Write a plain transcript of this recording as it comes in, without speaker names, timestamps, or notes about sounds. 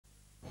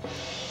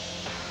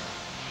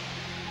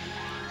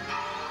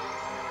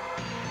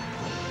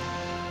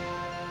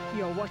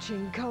You're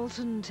watching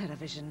Colton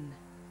Television.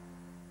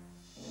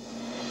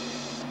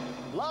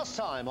 Last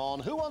time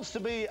on Who Wants to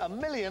Be a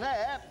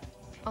Millionaire?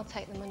 I'll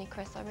take the money,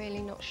 Chris. I'm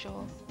really not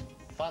sure.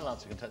 Final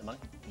answer, you can take the money?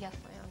 Yes,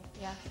 I am.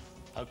 Yes.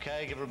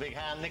 OK, give her a big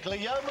hand. Nicola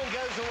Yeoman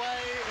goes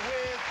away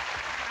with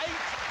 £8,000.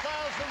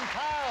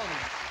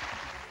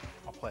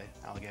 I'll play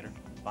alligator.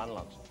 Final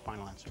answer.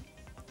 Final answer.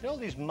 In all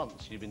these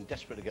months you've been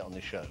desperate to get on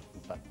this show,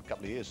 in fact, a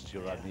couple of years since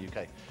you arrived in the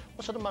UK,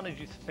 what sort of money do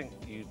you think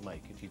you'd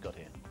make if you got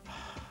here?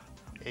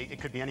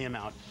 It could be any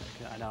amount.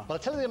 I know. Well, I'll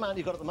tell you the amount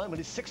you've got at the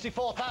moment is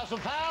 £64,000.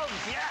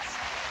 Yes!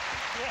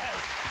 Yes!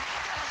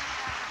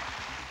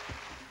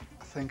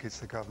 I think it's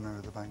the Governor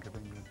of the Bank of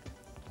England.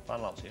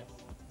 Final answer, yeah?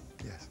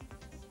 Yes.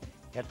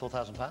 You had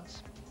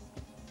 £4,000?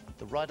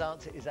 The right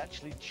answer is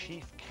actually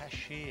Chief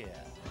Cashier.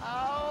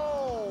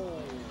 Oh!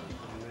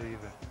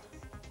 Believe it.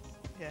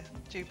 Yeah,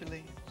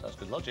 Jubilee. Sounds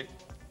good logic.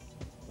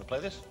 Want to play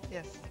this?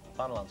 Yes.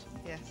 Final answer.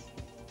 Yes.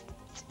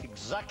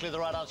 Exactly the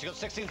right answer. You got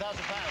 £16,000.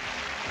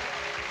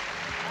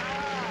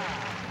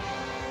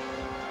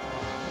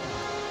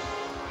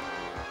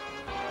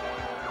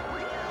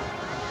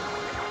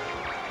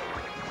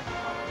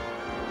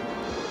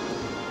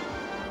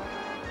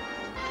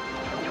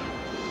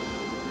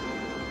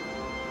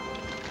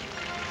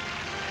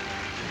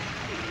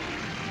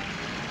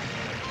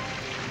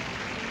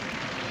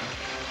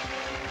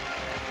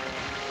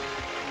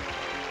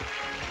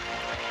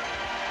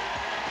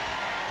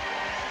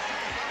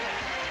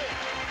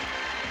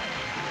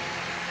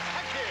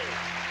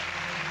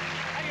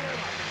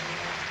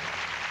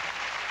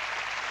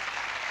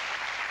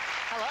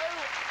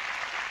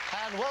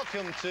 And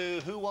welcome to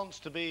Who Wants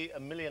to Be a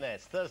Millionaire?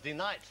 It's Thursday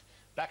night.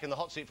 Back in the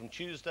hot seat from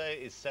Tuesday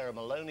is Sarah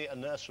Maloney, a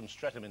nurse from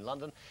Streatham in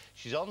London.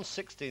 She's on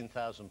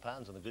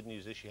 £16,000, and the good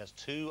news is she has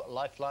 2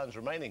 lifelines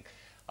remaining.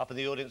 Up in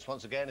the audience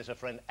once again is her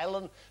friend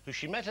Ellen, who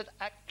she met at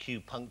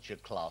acupuncture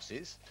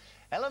classes.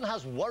 Ellen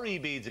has worry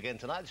beads again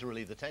tonight to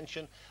relieve the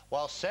tension,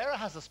 while Sarah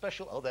has a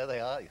special... Oh, there they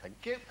are,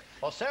 thank you.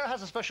 While Sarah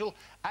has a special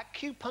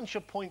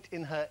acupuncture point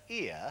in her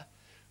ear,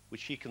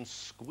 which she can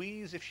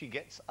squeeze if she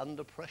gets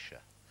under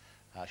pressure.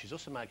 She's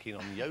also mad keen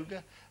on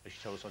yoga, as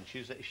she told us on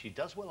Tuesday. If she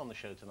does well on the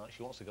show tonight,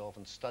 she wants to go off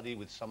and study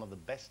with some of the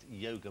best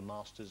yoga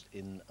masters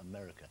in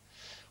America.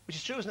 Which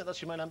is true, isn't it?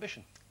 That's your main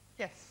ambition.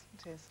 Yes,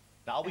 it is.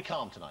 Now, are we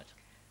calm tonight?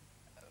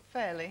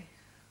 Fairly.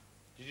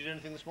 Did you do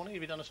anything this morning?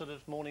 Have you done a sort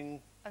of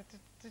morning... I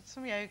did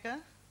some yoga.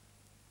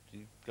 Did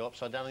you go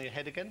upside down on your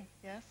head again?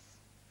 Yes.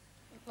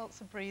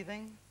 Lots of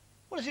breathing.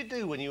 What does it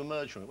do when you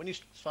emerge from it, when you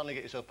finally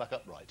get yourself back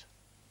upright?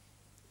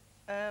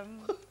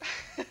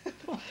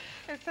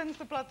 It sends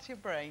the blood to your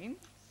brain,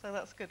 so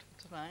that's good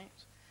for tonight.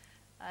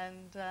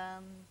 And,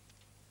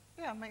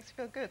 yeah, it makes you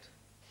feel good.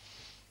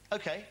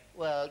 OK,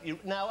 well,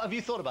 now, have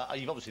you thought about...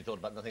 You've obviously thought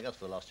about nothing else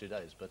for the last 2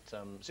 days, but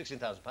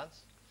 £16,000,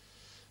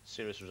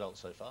 serious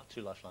results so far,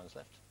 2 lifelines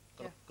left.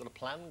 Got a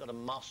plan, got a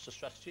master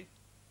strategy?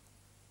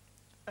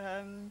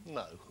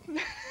 No.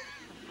 No,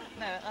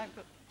 I've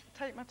got to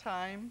take my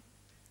time,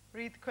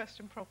 read the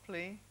question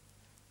properly,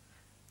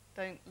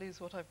 don't lose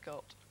what I've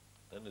got.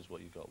 Don't lose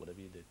what you've got, whatever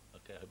you do.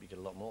 OK, I hope you get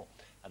a lot more.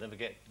 And don't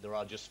forget, there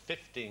are just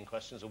 15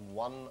 questions and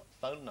 1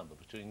 phone number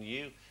between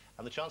you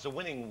and the chance of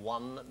winning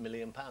 £1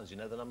 million. You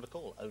know the number to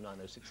call,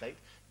 09068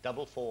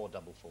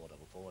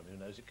 444444. And who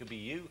knows, it could be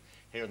you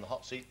here in the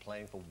hot seat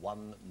playing for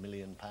 £1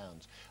 million.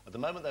 At the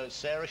moment, though, it's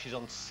Sarah. She's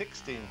on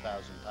 £16,000.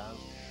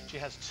 She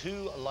has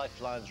 2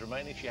 lifelines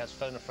remaining. She has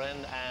phone a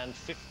friend and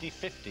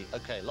 50-50.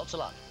 OK, lots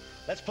of luck.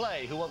 Let's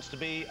play Who Wants to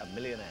Be a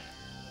Millionaire?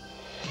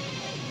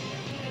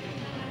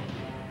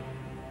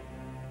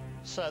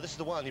 So this is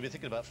the one you've been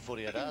thinking about for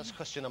 48 hours.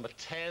 Question number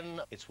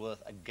 10. It's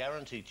worth a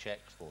guaranteed cheque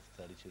for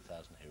 £32,000.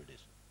 Here it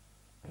is.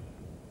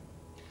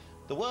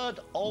 The word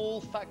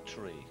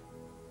olfactory.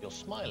 You're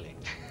smiling.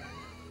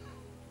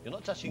 You're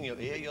not touching your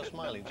ear, you're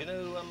smiling. Do you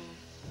know...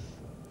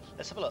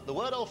 Let's have a look. The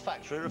word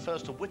olfactory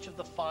refers to which of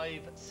the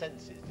 5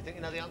 senses? Do you think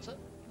you know the answer?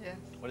 Yes.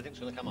 What do you think's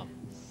going to come up?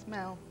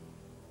 Smell.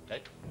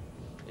 OK.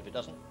 If it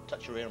doesn't,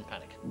 touch your ear and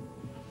panic.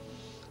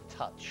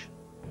 Touch.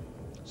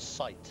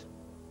 Sight.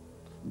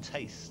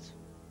 Taste.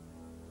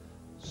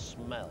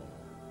 Smell.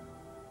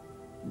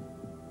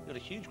 You've got a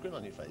huge grin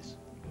on your face.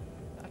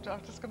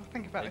 I'm just going to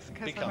think about this in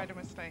case I made a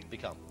mistake. Be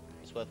calm.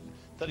 It's worth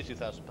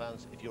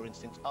 £32,000. If your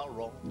instincts are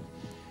wrong,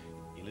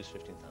 you lose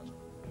 £15,000.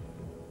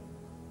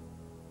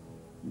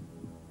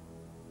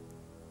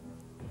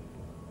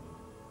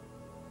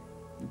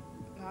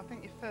 No, I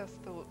think your first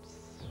thought's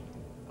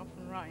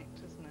often right,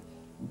 isn't it?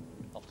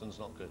 Often's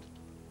not good.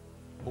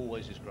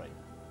 Always is great.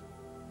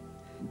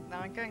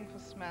 Now I'm going for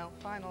smell.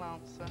 Final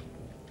answer.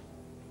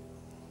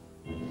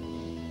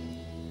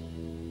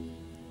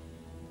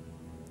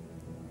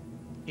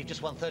 You've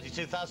just won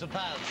 £32,000. Oh,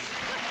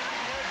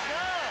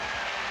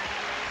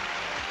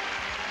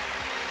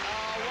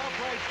 well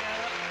played,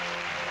 Sarah.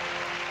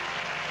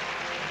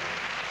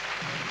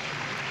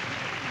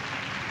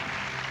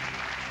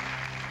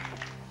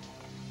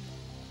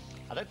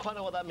 I don't quite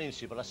know what that means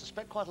to you, but I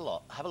suspect quite a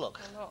lot. Have a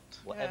look. A lot,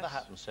 Whatever yes.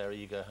 happens, Sarah,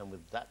 you go home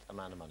with that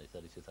amount of money,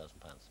 £32,000.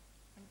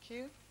 Thank you.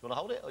 You want to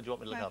hold it, or do you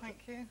want me to look No, after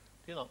thank it? you.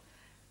 Do you not?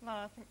 No,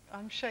 I think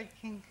I'm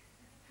shaking.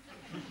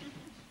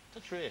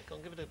 Touch your ear. Go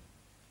on, give it a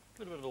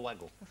bit of a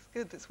waggle. That's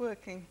good, it's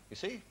working. You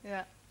see?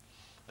 Yeah.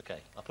 OK,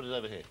 I'll put it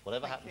over here.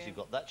 Whatever Thank happens, you. you've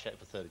got that cheque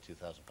for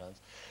 £32,000.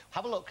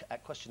 Have a look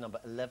at question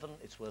number 11.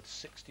 It's worth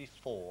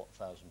 £64,000.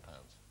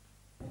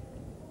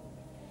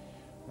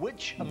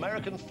 Which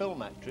American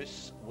film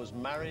actress was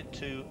married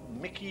to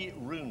Mickey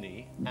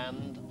Rooney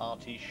and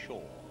Artie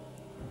Shaw?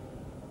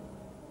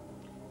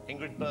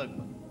 Ingrid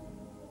Bergman,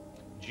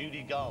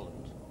 Judy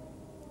Garland,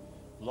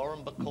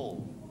 Lauren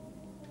Bacall,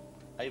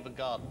 Ava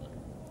Gardner.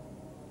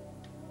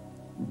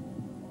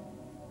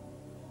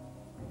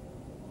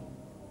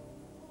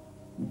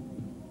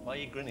 Why are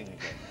you grinning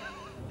again?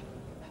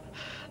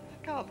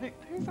 I can't think.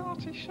 Who's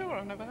Artie Shaw?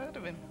 I've never heard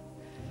of him.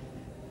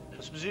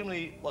 This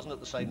presumably wasn't at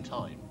the same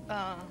time.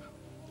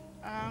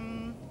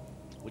 Um,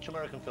 Which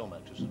American film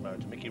actress was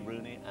married to Mickey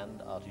Rooney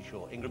and Artie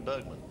Shaw? Ingrid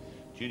Bergman,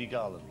 Judy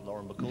Garland,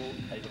 Lauren Bacall,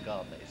 Ava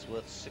Gardner. It's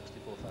worth £64,000.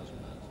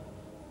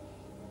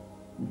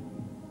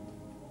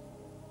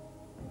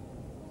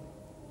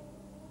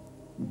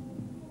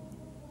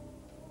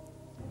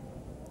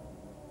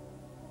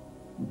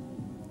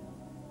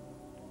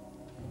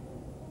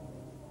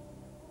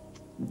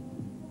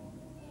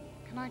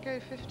 Can I go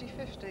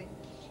 50-50?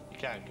 You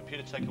can.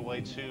 Computer, take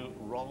away 2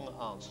 wrong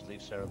answers.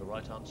 Leave Sarah the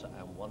right answer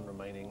and 1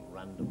 remaining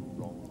random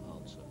wrong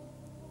answer.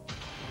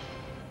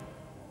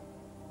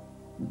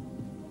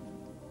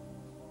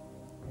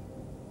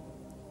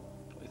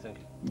 What are you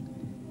thinking?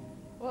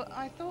 Well,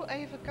 I thought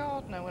Ava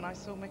Gardner when I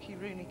saw Mickey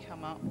Rooney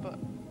come up, but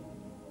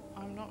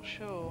I'm not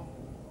sure.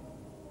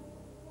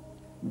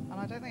 And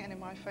I don't think any of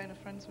my phone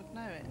friends would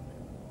know it.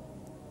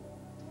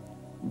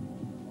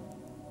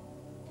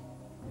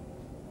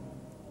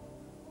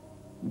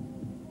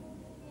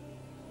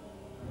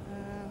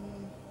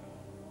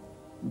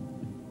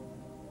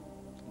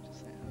 I'll just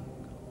say,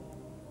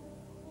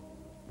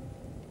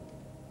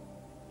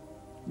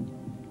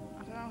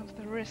 I don't know if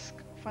the risk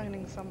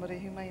phoning somebody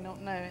who may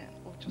not know it,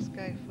 or just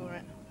go for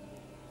it.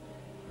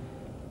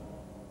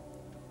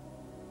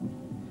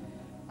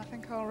 I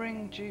think I'll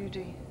ring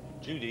Judy.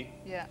 Judy?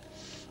 Yeah.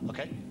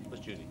 OK,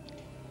 where's Judy?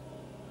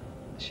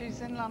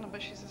 She's in London,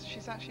 but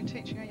she's actually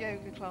teaching a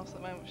yoga class at the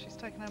moment. She's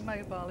taken her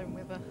mobile in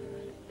with her.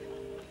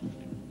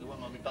 You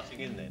won't mind me butting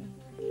in then?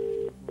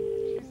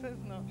 She says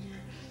not.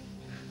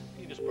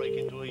 You just break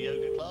into a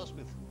yoga class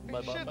with You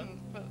mobile shouldn't, phone?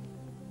 but...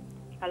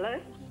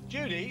 Hello?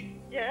 Judy?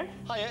 Yes?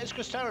 Hiya, it's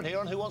Chris Tarrant here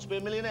on Who Wants to Be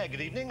a Millionaire.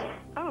 Good evening.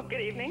 Oh,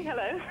 good evening.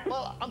 Hello.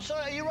 Well, I'm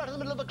sorry, are you right in the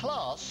middle of a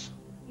class?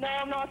 No,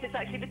 I'm not. It's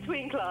actually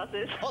between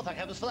classes. Oh, thank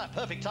heavens for that.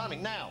 Perfect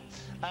timing. Now,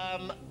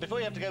 before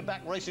you have to go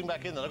back, racing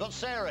back in then, I've got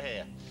Sarah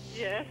here.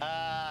 Yes?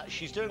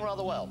 She's doing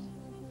rather well.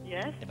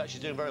 Yes? In fact,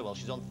 she's doing very well.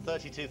 She's on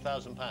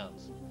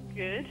 £32,000.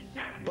 Good.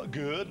 But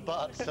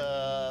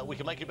we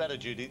can make it better,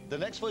 Judy. The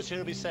next voice here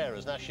will be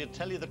Sarah's. Now, she'll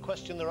tell you the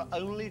question. There are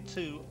only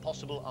 2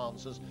 possible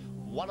answers.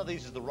 One of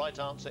these is the right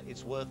answer.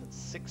 It's worth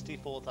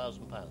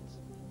 £64,000.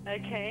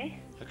 Okay.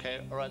 OK,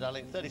 all right,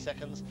 darling, 30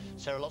 seconds.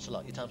 Sarah, lots of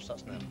luck. Your time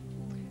starts now.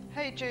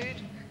 Hey,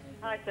 Jude.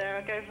 Hi,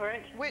 Sarah. Go for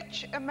it.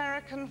 Which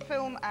American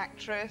film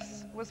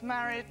actress was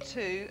married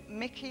to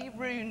Mickey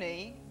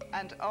Rooney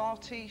and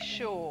Artie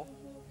Shaw?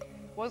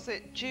 Was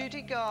it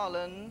Judy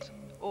Garland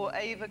or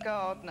Ava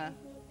Gardner?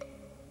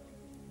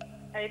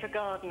 Ava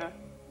Gardner.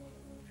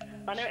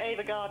 I know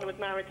Ava Gardner was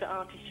married to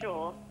Artie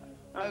Shaw.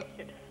 Oh,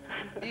 shit.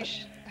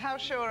 How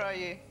sure are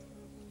you?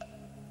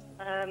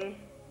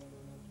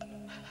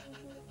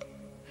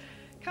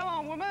 Come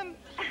on, woman.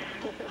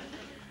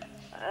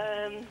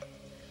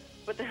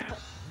 But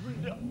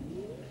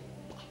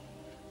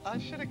I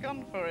should have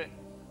gone for it.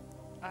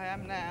 I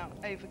am now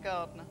Ava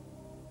Gardner.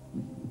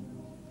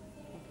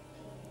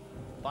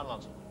 Final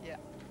answer. Yeah.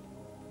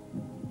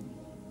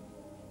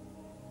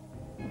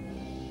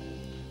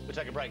 We'll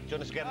take a break.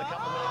 Join us again in a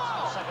couple of minutes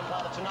for the second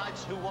part of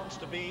tonight's Who Wants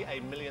to Be a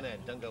Millionaire?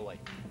 Don't go away.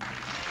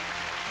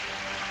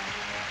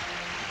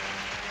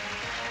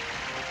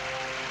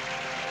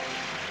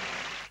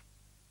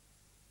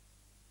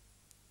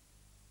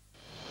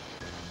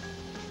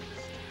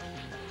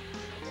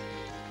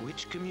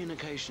 Which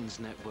communications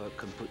network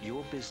can put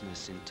your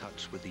business in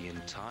touch with the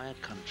entire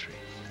country?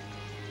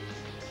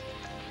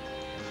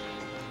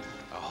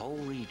 A whole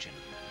region?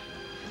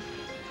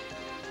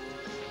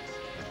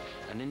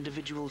 An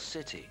individual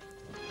city?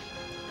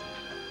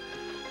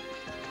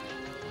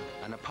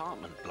 An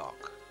apartment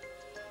block?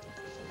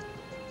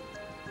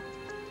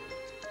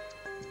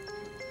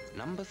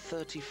 Number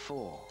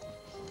 34?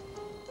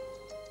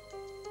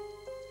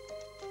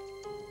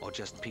 Or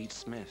just Pete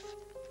Smith,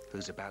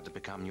 who's about to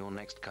become your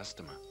next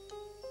customer?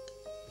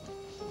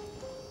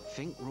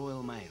 Think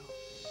Royal Mail,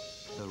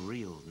 the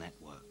real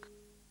network.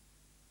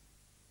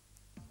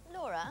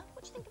 Laura,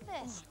 what do you think of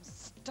this? I'm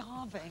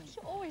starving.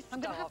 You're always I'm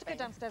going to have to go starving.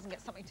 downstairs and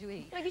get something to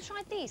eat. Have you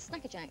tried these,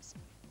 Snacker Jacks?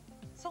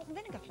 Salt and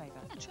vinegar flavour.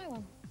 Yeah, try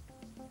one.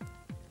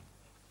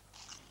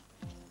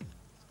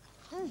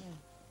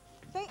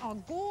 They are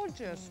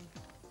gorgeous.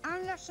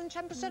 And less than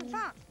 10%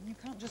 fat. You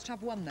can't just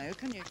have one, though,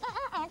 can you?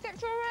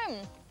 Get your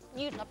own.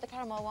 You'd love the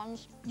caramel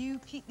ones. You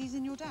keep these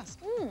in your desk?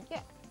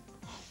 Yeah.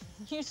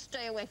 You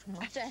stay away from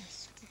my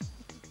desk.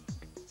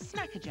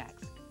 Snacker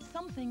Jacks.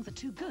 Some things are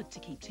too good to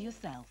keep to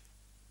yourself.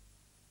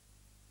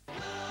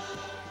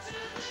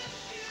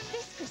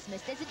 This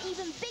Christmas, there's an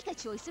even bigger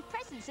choice of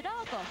presents at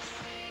Argos.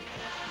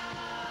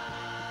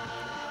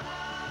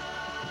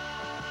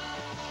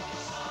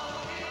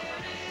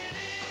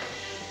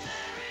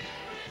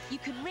 You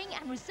can ring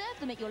and reserve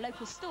them at your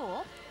local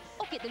store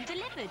or get them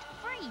delivered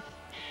free.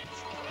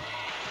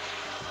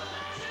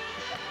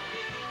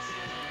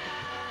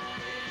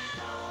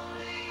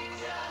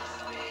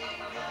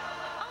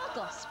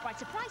 Argos,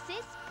 brighter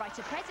prices,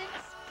 brighter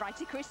presents,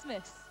 brighter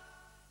Christmas.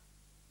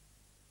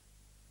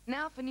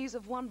 Now for news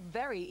of one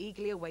very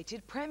eagerly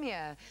awaited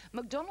premiere.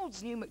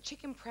 McDonald's new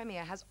McChicken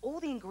premiere has all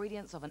the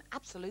ingredients of an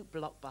absolute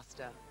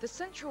blockbuster. The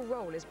central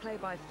role is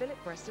played by fillet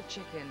breast of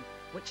chicken,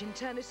 which in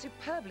turn is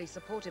superbly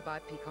supported by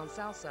pecan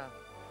salsa,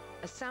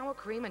 a sour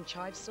cream and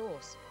chive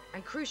sauce,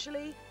 and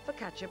crucially,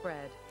 focaccia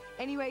bread.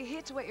 Anyway,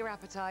 here to whet your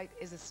appetite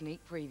is a sneak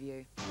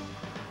preview.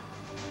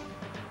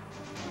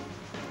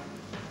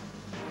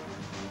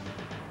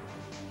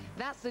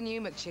 That's the new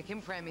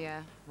McChicken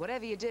premiere.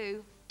 Whatever you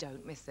do,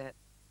 don't miss it.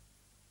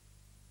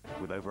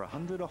 With over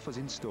 100 offers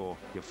in store,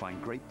 you'll find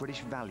great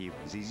British value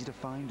as easy to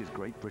find as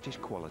great British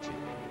quality.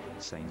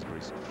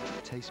 Sainsbury's.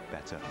 Tastes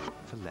better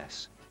for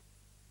less.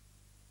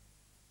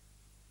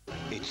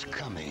 It's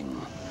coming.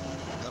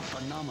 The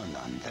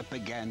phenomenon that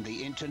began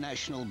the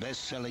international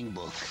best-selling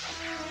book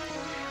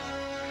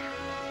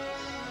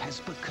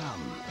has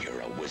become... You're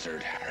a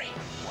wizard, Harry.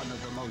 One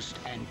of the most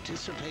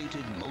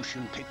anticipated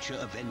motion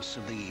picture events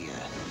of the year.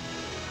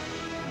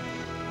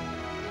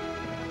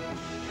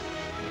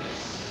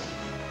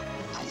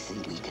 I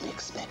think we can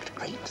expect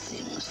great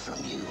things from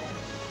you.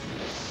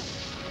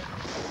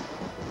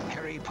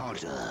 Harry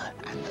Potter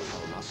and the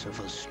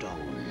Philosopher's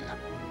Stone.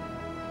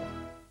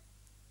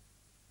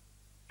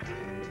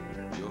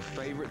 Your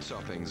favorite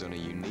toppings on a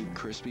unique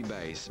crispy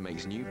base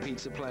makes new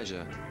pizza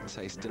pleasure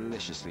taste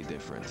deliciously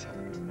different.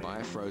 Buy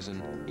it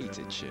frozen, eat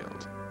it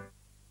chilled.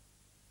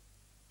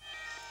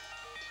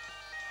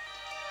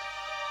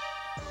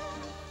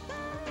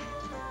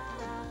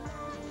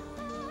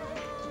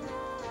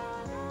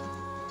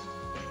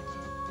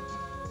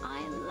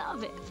 I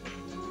love it.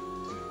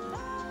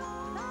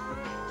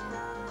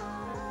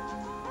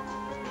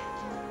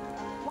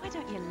 Why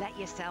don't you let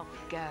yourself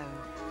go?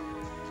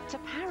 To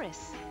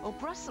Paris or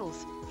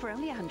Brussels for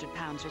only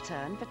 £100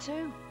 return for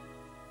two.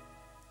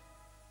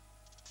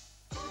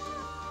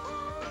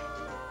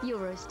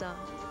 Eurostar.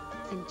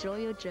 Enjoy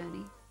your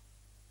journey.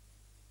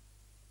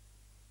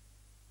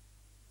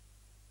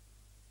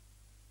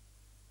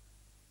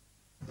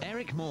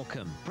 Eric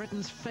Morecambe,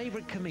 Britain's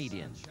favourite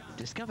comedian.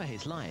 Discover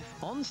his life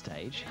on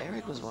stage.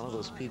 Eric was one of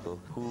those people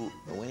who,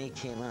 when he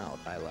came out,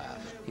 I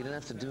laughed. He didn't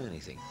have to do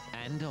anything.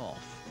 And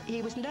off.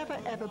 He was never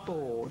ever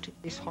bored.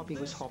 His hobby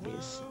was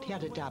hobbies. He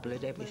had a dabble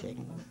at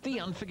everything.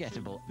 The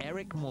unforgettable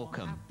Eric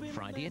Morecambe.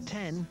 Friday at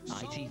 10,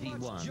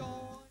 ITV1.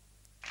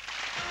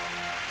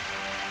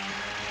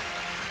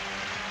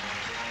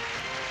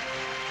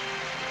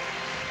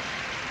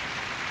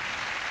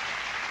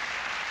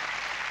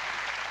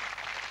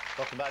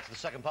 Welcome back to the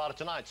second part of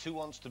tonight's Who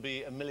Wants to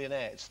Be a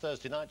Millionaire? It's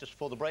Thursday night, just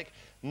before the break.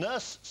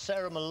 Nurse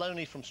Sarah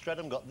Maloney from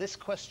Streatham got this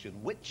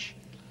question. Which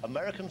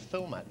American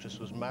film actress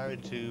was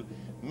married to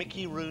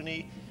Mickey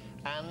Rooney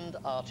and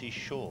Artie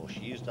Shaw?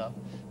 She used up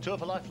two of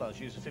her lifelines.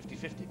 She used a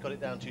 50-50. Got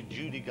it down to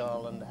Judy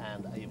Garland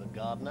and Ava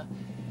Gardner.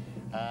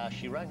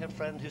 She rang her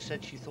friend who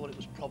said she thought it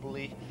was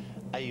probably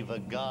Ava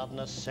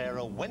Gardner.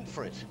 Sarah went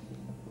for it.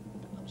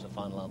 That was her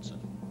final answer.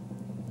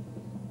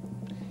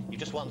 You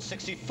just won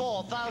 £64,000.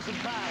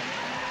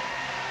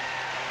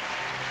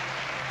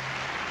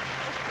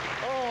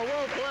 Oh,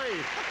 well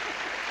played.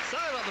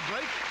 Sorry about the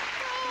break.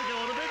 Didn't go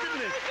on a bit,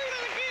 didn't it? Do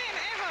that again,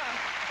 ever.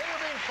 They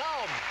were being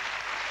calm.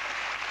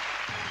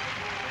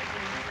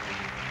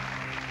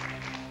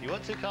 You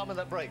weren't too calm in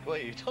that break, were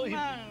you?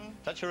 No.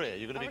 Touch your ear,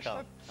 you're going to be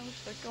calm. I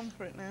wish I'd gone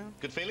for it now.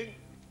 Good feeling?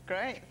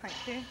 Great, thank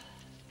you.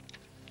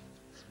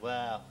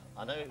 Well,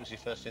 I know it was your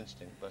first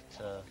instinct, but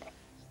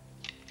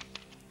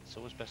it's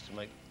always best to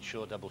make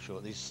sure, double sure.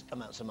 These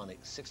amounts of money,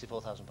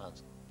 £64,000.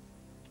 Want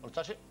to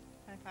touch it?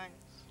 No,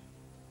 thanks.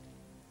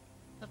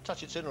 I'll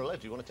touch it sooner or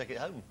later. You want to take it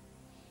home.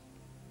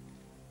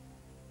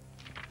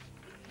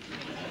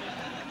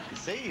 You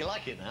see, you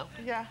like it now.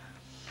 Yeah.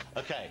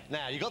 OK,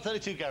 now, you got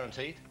 32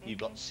 guaranteed. You've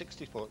got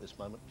 64 at this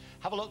moment.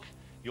 Have a look.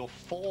 You're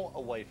 4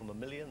 away from $1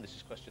 million. This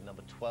is question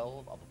number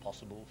 12 of a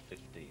possible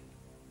 15.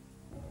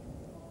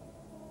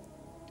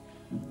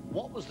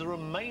 What was the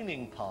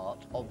remaining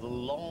part of the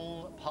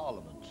Long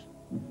Parliament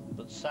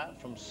that sat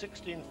from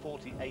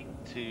 1648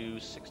 to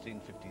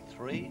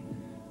 1653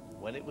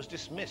 when it was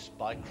dismissed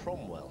by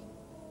Cromwell?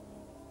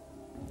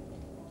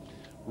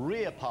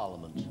 Rear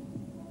Parliament,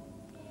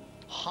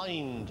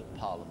 Hind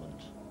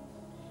Parliament,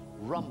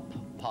 Rump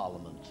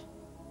Parliament,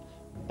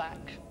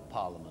 Back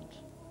Parliament.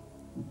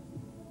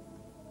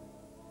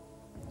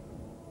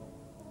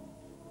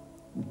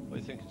 What are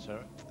you thinking,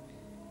 Sarah?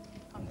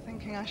 I'm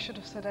thinking I should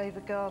have said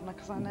Ava Gardner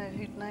because I know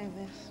who'd know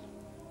this.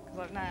 Because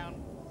I've now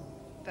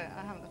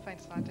I haven't the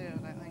faintest idea,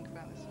 I don't think,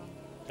 about this one.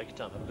 Take your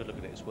time, have a good look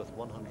at it. It's worth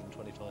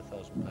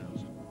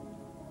 £125,000.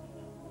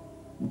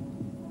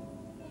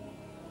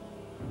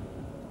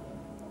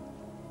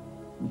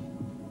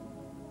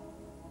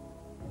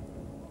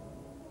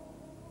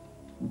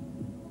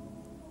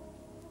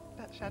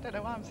 Actually, I don't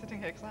know why I'm sitting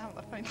here, because I haven't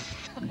the faintest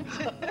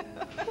idea.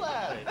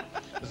 Well,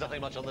 there's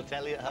nothing much on the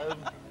telly at home.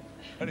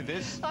 Only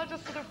this. I'm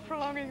just sort of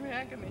prolonging the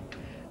agony.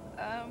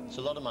 It's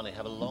a lot of money.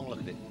 Have a long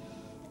look at it.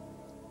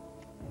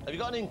 Have you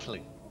got an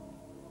inkling?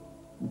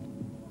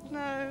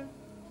 No.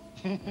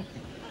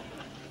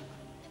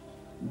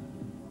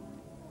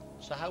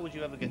 So how would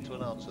you ever get to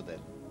an answer then?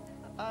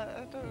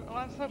 I don't, well,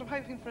 I'm sort of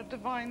hoping for a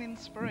divine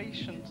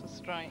inspiration to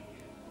strike.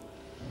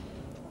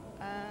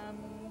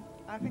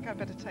 I think I'd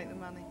better take the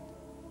money.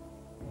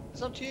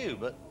 It's up to you,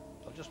 but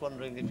I'm just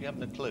wondering if you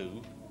haven't a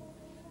clue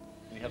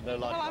and you have no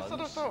lifelines. Well, I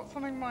sort of thought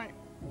something might...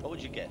 What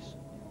would you guess?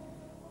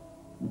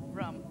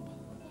 Rump.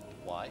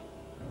 Why?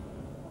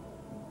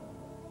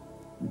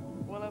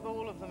 Well, of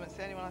all of them, it's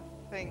the only one I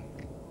think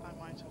I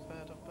might have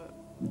heard of, but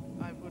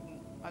I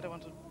don't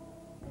want to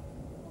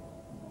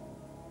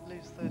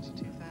lose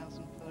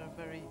 32,000 for a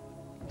very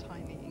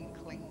tiny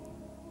inkling.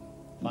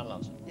 Final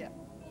answer? Yeah.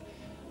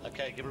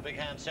 OK, give her a big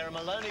hand. Sarah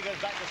Maloney goes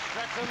back to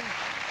Streatham.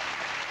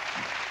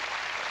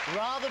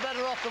 Rather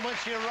better off than when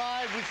she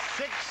arrived with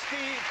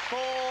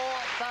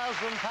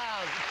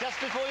 £64,000. Just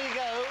before you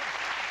go,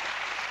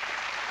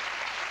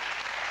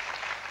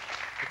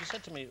 if you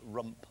said to me,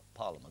 rump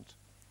Parliament,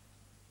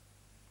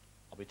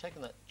 I'll be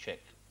taking that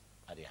cheque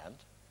out of your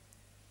hand,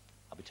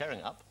 I'll be tearing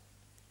it up,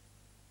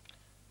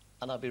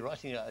 and I'll be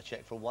writing you out a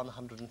cheque for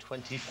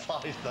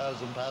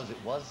 £125,000.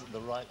 It was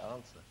the right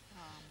answer.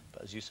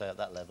 But as you say, at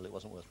that level, it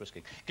wasn't worth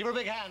risking. Give her a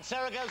big hand.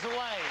 Sarah goes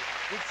away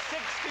with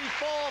 £64,000.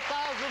 Well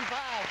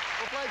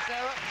played,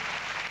 Sarah.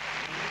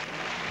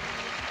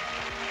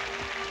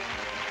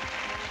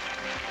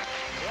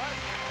 Right.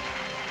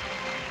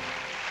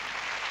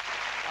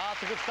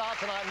 After a good start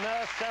tonight,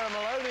 nurse Sarah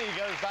Maloney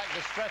goes back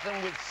to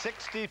Streatham with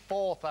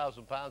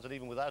 £64,000. And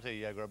even without her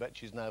yoga, I bet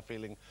she's now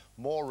feeling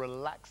more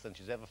relaxed than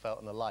she's ever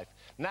felt in her life.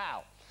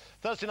 Now,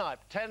 Thursday night,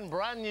 10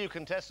 brand new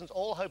contestants,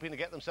 all hoping to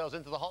get themselves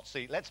into the hot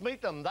seat. Let's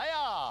meet them. They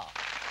are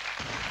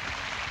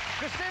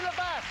Christina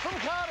Bass from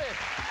Cardiff,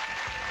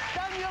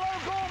 Daniel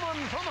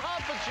O'Gorman from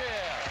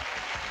Hertfordshire,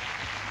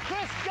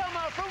 Chris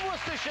Gummer from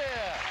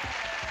Worcestershire,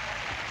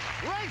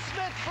 Ray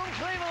Smith from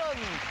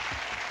Cleveland,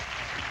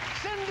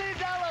 Cindy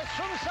Dallas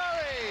from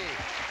Surrey,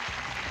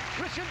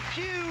 Richard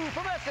Pugh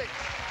from Essex,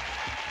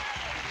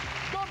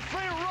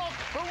 Godfrey Rock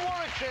from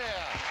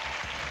Warwickshire,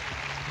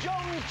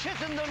 John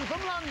Chittenden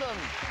from London,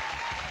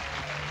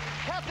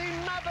 Kathy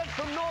Mabbott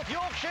from North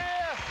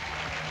Yorkshire,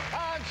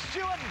 and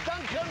Stuart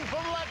Duncan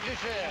from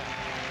Lancashire.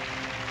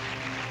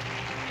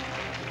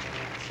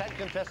 10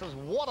 contestants,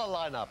 what a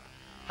lineup.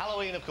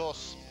 Halloween, of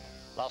course,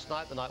 last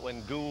night, the night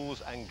when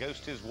ghouls and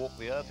ghosties walked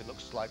the earth. It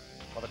looks like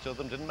one or two of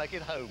them didn't make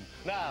it home.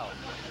 Now,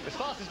 it's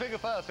fastest finger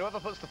first. Whoever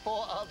puts the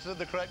 4 answers in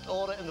the correct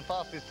order in the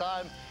fastest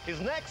time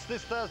is next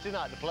this Thursday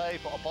night to play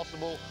for a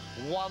possible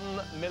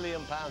 £1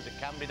 million. It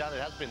can be done,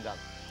 it has been done.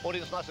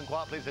 Audience, nice and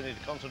quiet, please. They need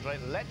to concentrate.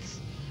 Let's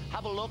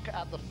have a look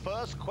at the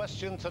first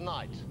question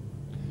tonight.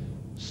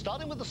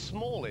 Starting with the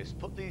smallest,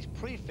 put these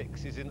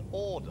prefixes in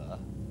order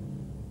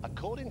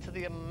according to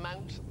the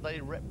amount they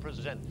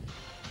represent.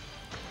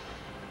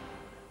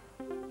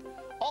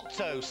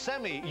 Octo,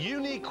 semi,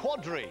 uni,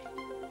 quadri.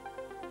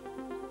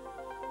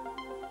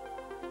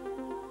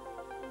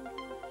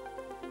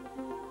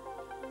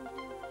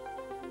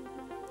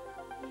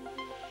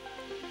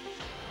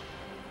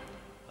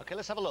 OK,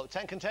 let's have a look.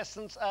 10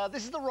 contestants.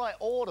 This is the right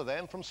order,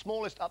 then, from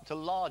smallest up to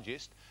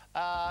largest.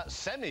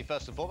 Semi,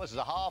 first and foremost, is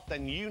a half.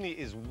 Then uni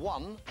is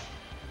 1.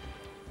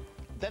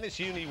 Then it's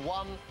uni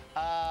 1.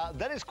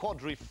 Then it's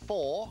quadri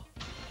 4.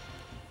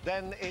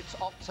 Then it's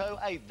octo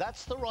 8.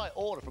 That's the right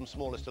order from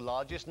smallest to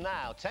largest.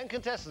 Now, 10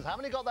 contestants. How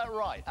many got that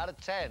right out of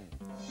 10?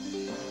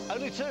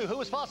 Only 2. Who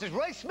was fastest?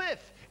 Ray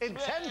Smith in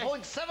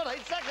 10.78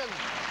 seconds.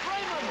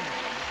 Raymond!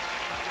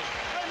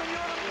 Raymond,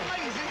 you're an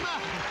amazing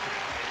man.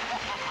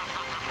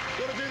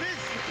 You want to do this?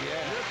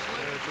 Yeah.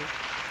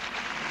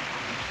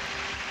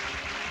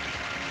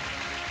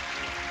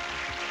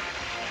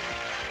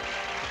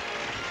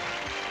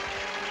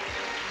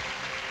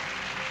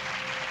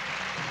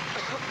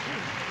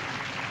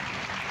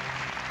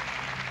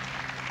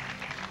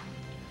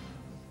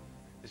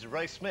 This is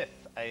Ray Smith,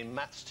 a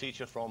maths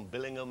teacher from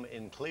Billingham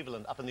in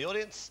Cleveland. Up in the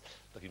audience,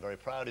 looking very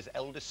proud, his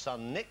eldest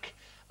son, Nick.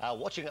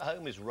 Watching at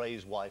home is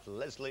Ray's wife,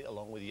 Leslie,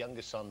 along with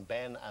youngest son,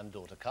 Ben, and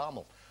daughter,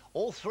 Carmel.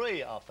 All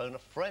 3 are phone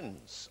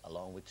friends,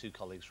 along with 2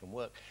 colleagues from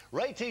work.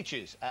 Ray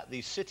teaches at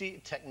the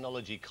City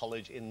Technology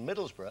College in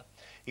Middlesbrough.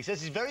 He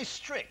says he's very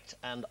strict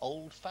and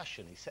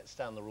old-fashioned. He sets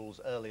down the rules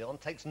early on,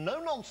 takes no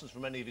nonsense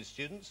from any of his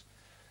students,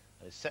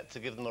 and is set to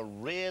give them a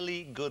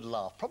really good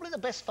laugh. Probably the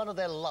best fun of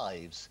their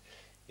lives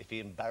if he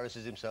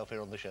embarrasses himself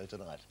here on the show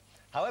tonight.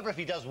 However, if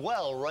he does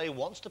well, Ray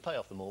wants to pay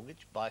off the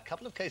mortgage, buy a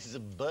couple of cases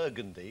of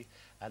Burgundy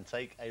and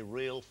take a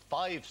real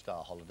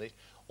 5-star holiday,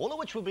 all of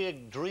which will be a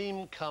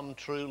dream come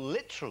true,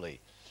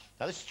 literally.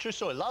 Now, this is a true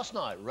story. Last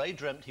night, Ray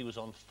dreamt he was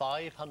on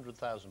 £500,000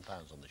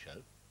 on the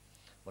show.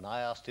 When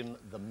I asked him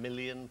the £1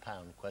 million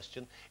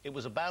question, it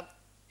was about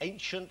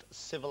ancient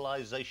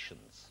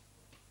civilizations.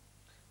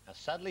 Now,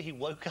 sadly, he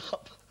woke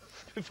up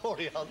before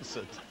he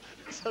answered,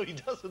 so he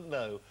doesn't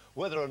know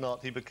whether or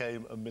not he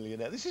became a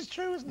millionaire. This is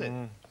true, isn't it?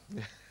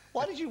 Yeah.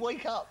 Why did you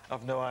wake up?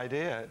 I've no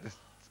idea.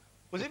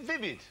 Was it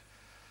vivid?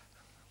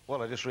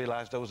 Well, I just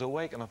realised I was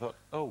awake and I thought,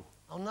 oh.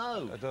 Oh,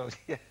 no. I don't,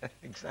 yeah,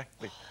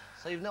 exactly.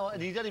 So you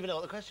don't even know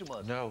what the question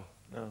was? No,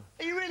 no.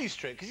 Are you really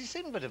strict? Because you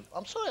seem a bit of...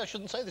 I'm sorry I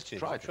shouldn't say this to you.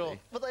 Try to be.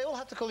 But they all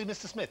have to call you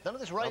Mr. Smith. None of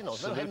this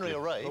Reynolds, no Henry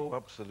or Ray. Oh,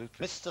 absolutely.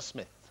 Mr.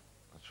 Smith.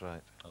 That's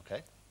right.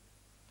 OK.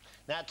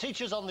 Now,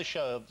 teachers on the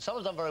show, some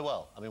have done very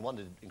well. I mean, one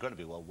did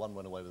incredibly well. One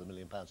went away with £1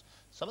 million.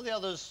 Some of the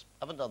others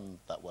haven't done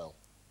that well.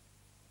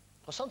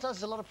 Well, sometimes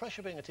there's a lot of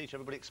pressure being a teacher.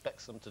 Everybody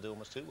expects them to do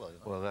almost too well, you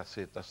know? Well, that's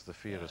it. That's the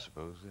fear, I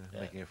suppose,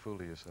 making a fool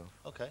of yourself.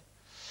 OK.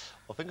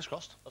 Well, fingers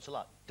crossed. That's a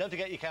lot. Don't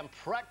forget you can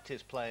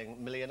practice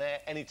playing Millionaire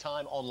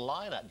anytime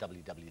online at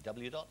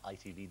www.itv.co.uk.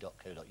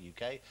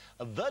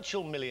 A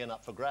virtual million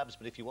up for grabs,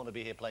 but if you want to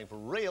be here playing for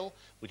real,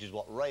 which is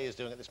what Ray is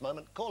doing at this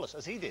moment, call us,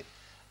 as he did,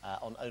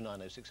 on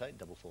 09068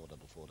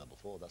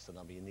 444444. That's the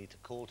number you need to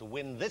call to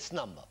win this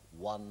number,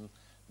 £1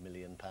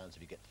 million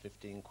if you get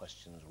 15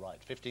 questions right.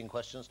 15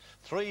 questions,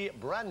 3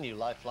 brand new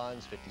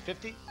lifelines,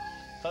 50-50.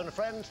 Phone a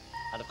friend,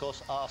 and of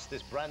course ask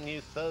this brand new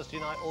Thursday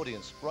night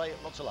audience. Ray,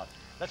 lots of luck.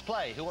 Let's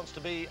play Who Wants to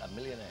Be a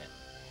Millionaire?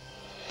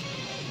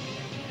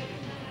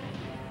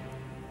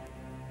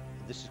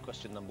 This is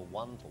question number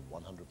 1 for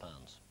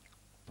 £100.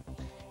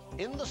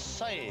 In the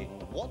saying,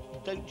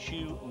 what don't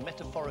you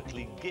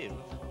metaphorically give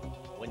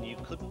when you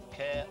couldn't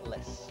care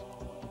less?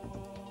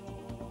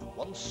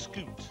 1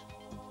 scoot,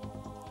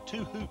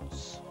 2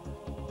 hoots,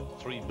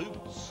 3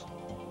 boots,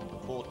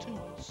 4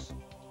 toots.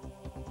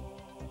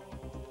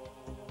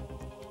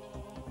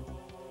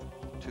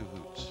 2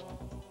 hoots.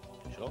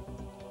 Sure?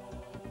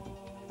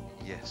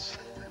 Yes.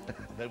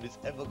 Nobody's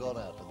ever gone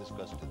out for this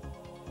question.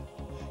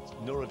 It's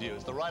no review.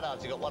 It's the right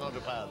answer. You got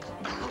 £100.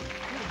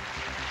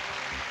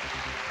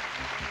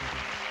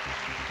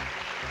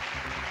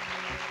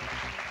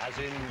 As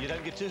in, you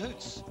don't give 2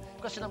 hoots.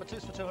 Question number 2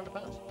 is for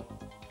 £200.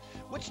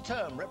 Which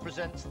term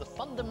represents the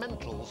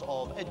fundamentals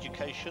of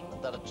education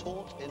that are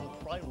taught in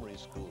primary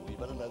school? You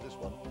better know this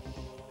one.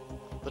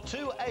 The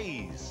 2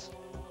 A's,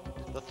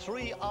 the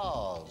 3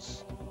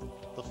 R's,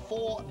 the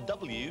 4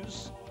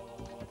 W's,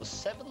 the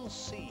 7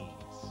 C's.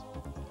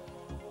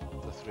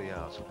 The 3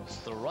 R's. It's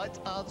the right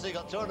answer. You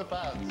got £200.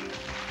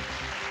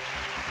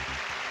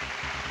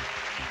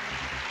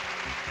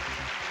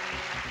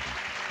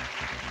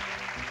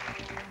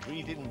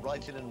 Reading,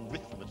 writing and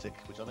arithmetic,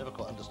 which I never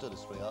quite understood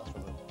as 3 R's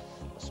from a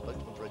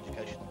spokesman for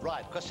education.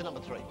 Right, question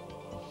number 3.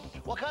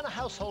 What kind of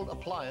household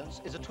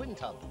appliance is a twin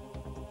tub?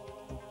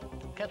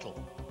 Kettle,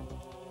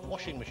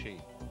 washing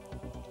machine,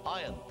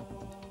 iron,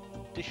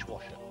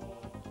 dishwasher.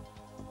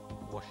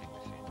 Washing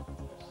machine.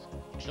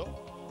 Sure?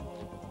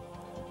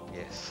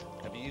 Yes.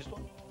 Have you used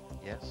one?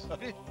 Yes.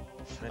 Have you?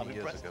 Many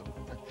years ago.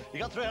 You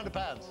got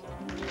 £300.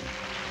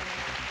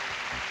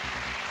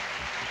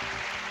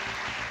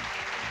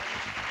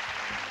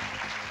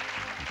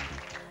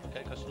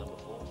 OK, question number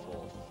 4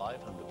 for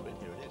 500 quid.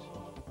 Here it is.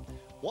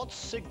 What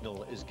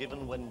signal is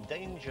given when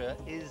danger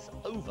is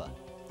over?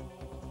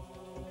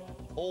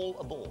 All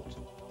aboard.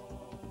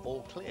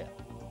 All clear.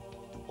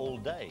 All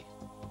day.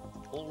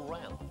 All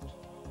round.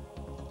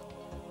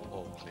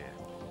 All clear.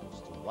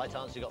 It's the right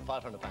answer. You got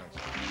 £500.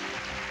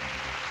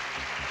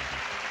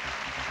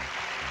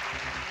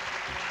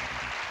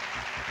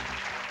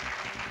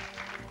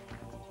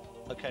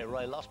 OK,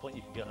 Ray, last point.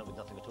 You can go home with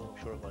nothing at all.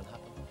 I'm sure it won't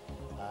happen.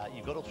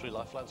 You've got all 3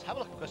 lifelines. Have a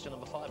look at question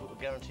number 5. It will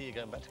guarantee you're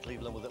going back to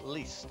Cleveland with at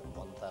least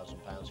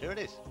 £1,000. Here it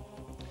is.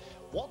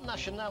 What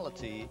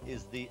nationality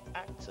is the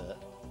actor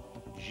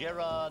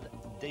Gerard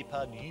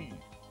Depardieu?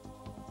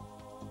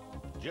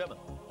 German,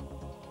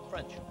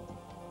 French,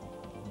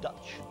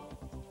 Dutch,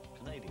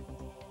 Canadian.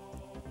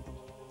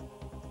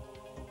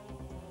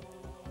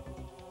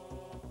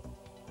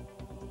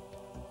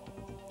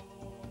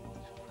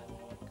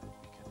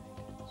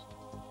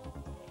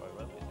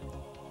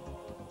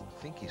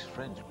 I think he's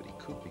French, but he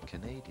could be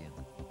Canadian.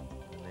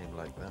 A name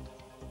like that.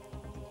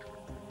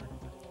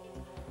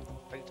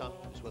 Take your time.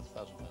 It's worth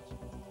 £1,000.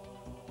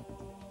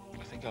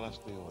 I think I'll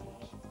ask the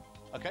audience.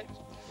 OK.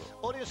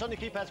 Audience on your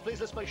keypads, please.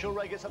 Let's make sure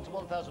Ray gets up to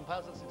 £1,000.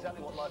 That's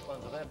exactly what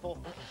lifelines are there for.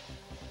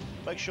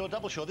 Make sure,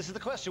 double sure. This is the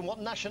question. What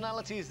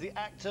nationality is the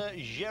actor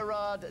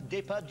Gerard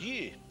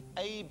Depardieu?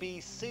 A,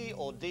 B, C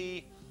or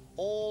D?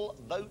 All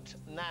vote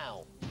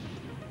now.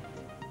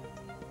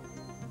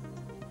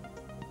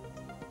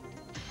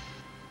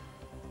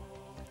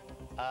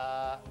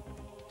 Uh,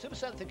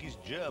 2% think he's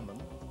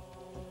German,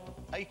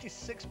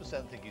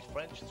 86% think he's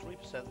French,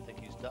 3% think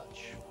he's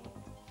Dutch,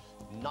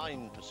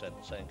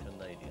 9% saying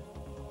Canadian.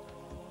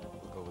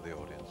 We'll go with the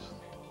audience.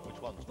 Which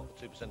ones, not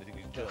the 2% you think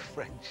you can do it.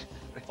 French.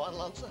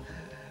 Final answer?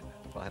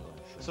 Final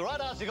answer. It's the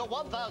right answer. You got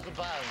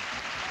 £1,000.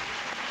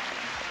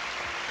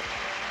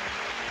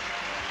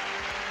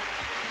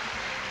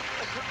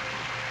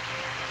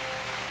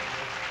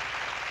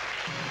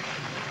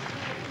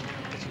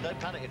 Don't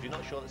panic if you're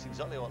not sure that's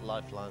exactly what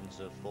lifelines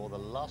are for. The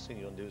last thing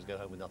you want to do is go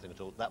home with nothing at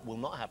all. That will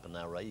not happen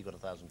now, Ray. You've got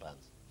 £1,000.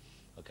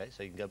 OK,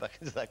 so you can go back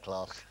into that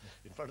class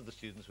in front of the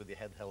students with your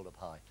head held up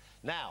high.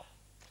 Now,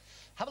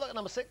 have a look at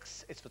number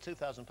 6. It's for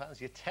 £2,000.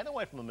 You're 10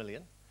 away from £1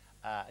 million,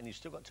 and you've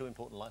still got 2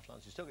 important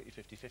lifelines. You've still got your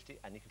 50-50,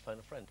 and you can phone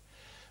a friend,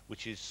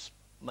 which is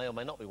may or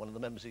may not be one of the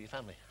members of your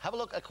family. Have a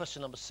look at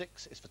question number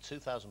 6. It's for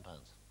 £2,000.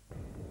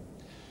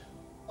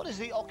 What is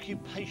the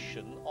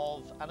occupation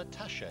of an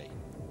attaché?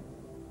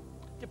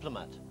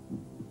 Diplomat,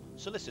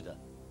 solicitor,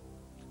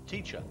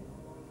 teacher,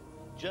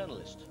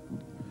 journalist.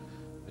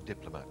 A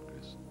diplomat,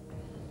 Chris.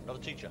 Not a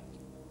teacher.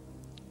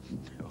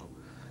 No.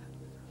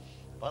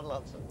 Final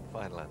answer.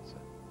 Final answer.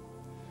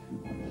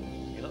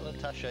 You're not an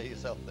attaché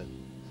yourself, then?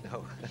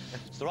 No.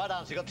 It's the right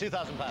answer. You got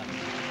 £2,000.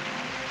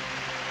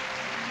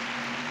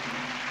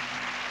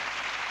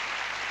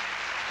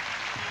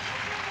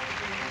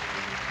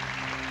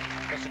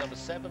 Question number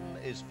 7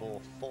 is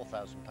for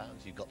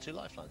 £4,000. You've got 2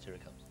 lifelines. Here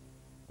it comes.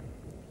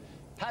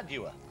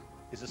 Padua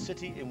is a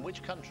city in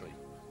which country?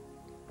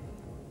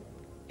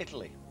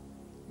 Italy,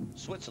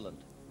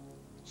 Switzerland,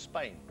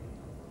 Spain,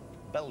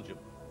 Belgium.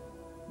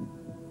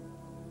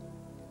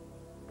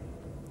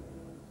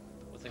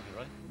 We're thinking,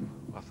 right?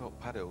 I thought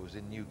Padua was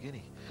in New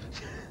Guinea.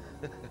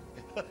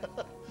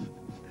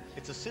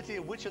 It's a city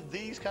in which of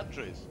these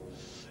countries?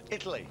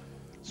 Italy,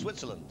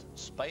 Switzerland,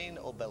 Spain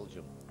or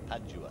Belgium?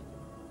 Padua.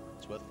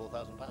 It's worth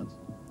 £4,000.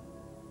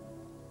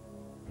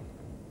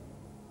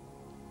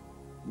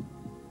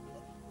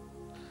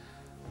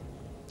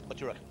 What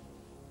do you reckon?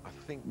 I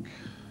think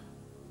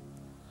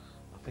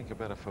I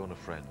better phone a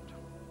friend.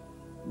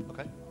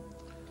 Okay.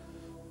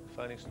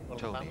 Phoning one of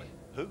the Tony. family.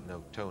 Who?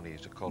 No, Tony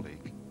is a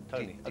colleague.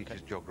 Tony,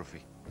 teaches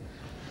geography.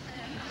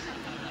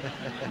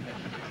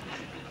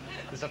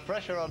 There's a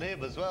pressure on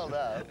him as well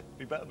now.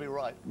 We better be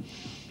right.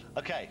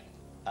 Okay.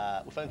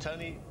 We'll phone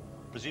Tony.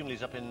 Presumably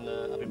he's up in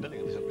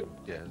Billingham. He's up in,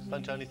 yes.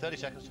 Phone Tony. 30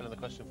 seconds. Tell him the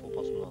question. 4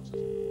 possible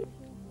answers.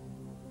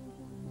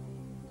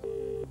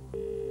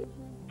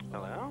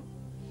 Hello?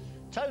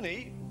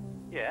 Tony?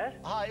 Yes?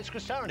 Hi, it's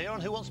Chris Tarrant here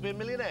on Who Wants to Be a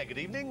Millionaire. Good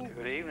evening.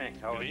 Good evening.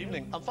 How are you? Good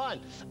evening. I'm fine.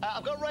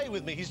 I've got Ray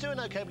with me. He's doing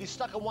OK, but he's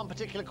stuck on one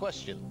particular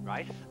question.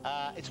 Right.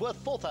 It's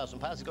worth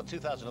 £4,000. He's got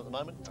 2,000 at the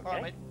moment. Okay. All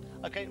right, mate.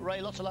 OK,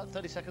 Ray, lots of luck.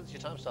 30 seconds.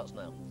 Your time starts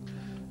now.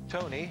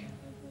 Tony,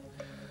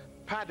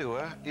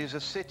 Padua is a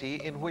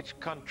city in which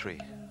country?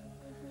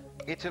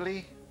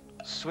 Italy,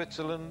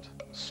 Switzerland,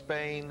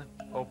 Spain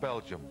or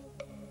Belgium?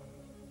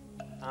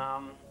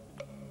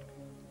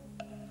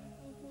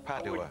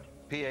 Padua.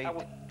 P-A...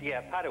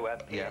 Yeah, Padua,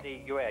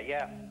 P-A-D-U-A,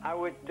 yeah. I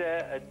would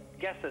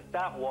guess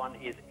that one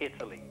is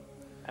Italy.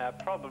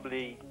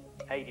 Probably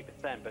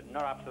 80%, but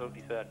not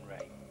absolutely certain,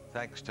 Ray.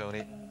 Thanks,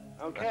 Tony.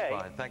 Okay.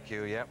 That's fine. Thank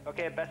you, yeah.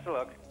 Okay, best of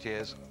luck.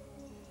 Cheers.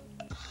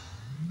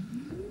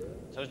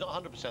 So he's not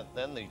 100%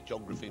 then, the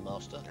geography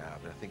master? Yeah,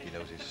 but I think he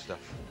knows his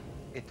stuff.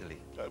 Italy.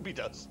 I hope he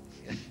does.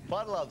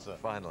 Final answer.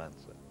 Final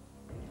answer.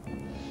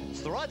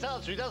 It's the right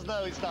answer. He does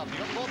know his stuff. You've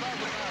got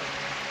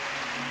 £4,000.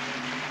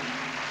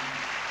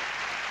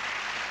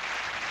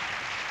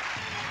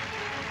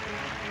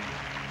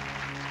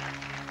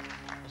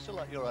 I still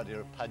like your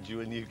idea of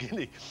Padua, New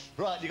Guinea.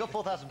 Right, you've got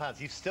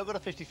 £4,000. You've still got a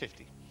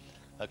 50-50.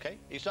 OK? Are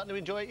you starting to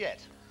enjoy it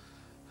yet?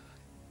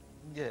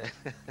 Yeah.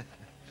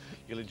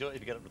 You'll enjoy it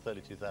if you get up to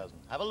 32,000.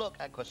 Have a look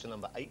at question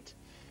number 8.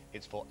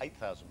 It's for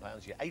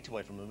 £8,000. You're 8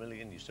 away from £1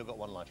 million. You've still got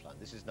 1 lifeline.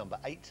 This is number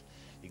 8.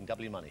 You can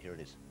double your money. Here it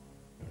is.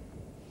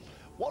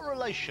 What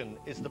relation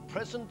is the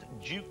present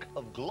Duke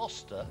of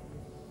Gloucester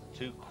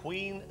to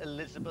Queen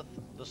Elizabeth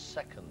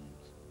II?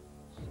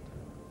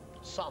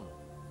 Son,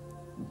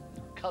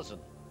 cousin,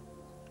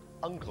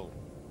 uncle,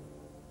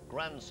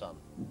 grandson.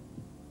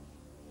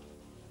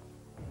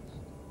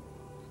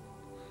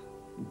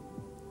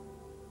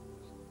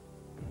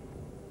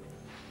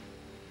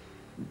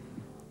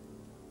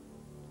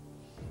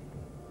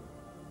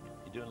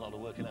 You're doing a lot of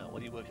working out.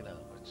 What are you working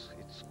out?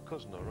 It's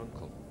cousin or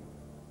uncle,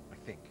 I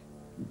think.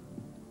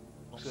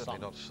 Not Certainly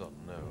son. not son,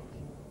 no.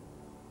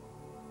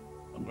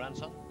 A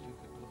grandson?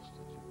 Duke of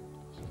Gloucester, Duke of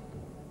Gloucester.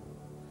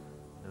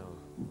 No,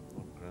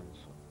 not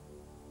grandson.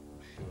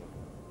 I'm sure.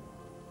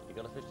 You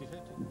got a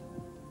 50-50?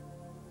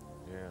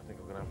 Yeah, I think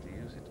I'm going to have to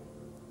use it.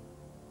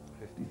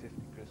 50-50,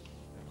 Chris.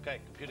 OK,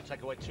 computer,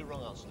 take away 2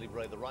 wrong answers. Leave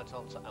Ray the right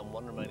answer and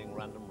 1 remaining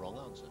random wrong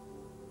answer.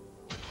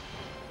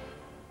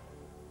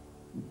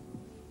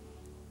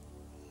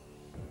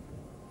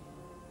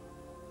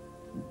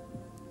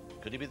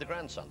 Could he be the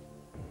grandson?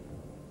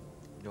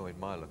 No, in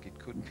my luck, it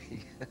could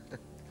be.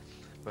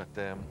 But,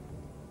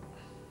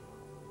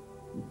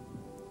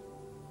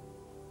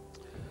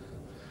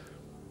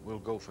 we'll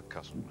go for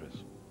cousin,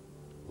 Chris.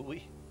 Will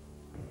we?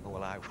 Oh,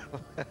 well, I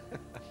will.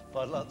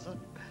 Final answer?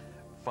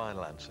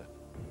 Final answer.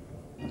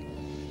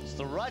 It's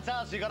the right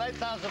answer. You got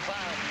 £8,000.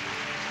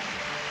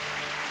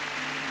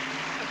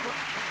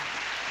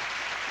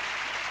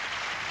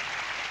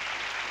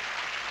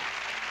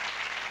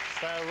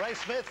 So Ray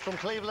Smith from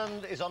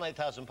Cleveland is on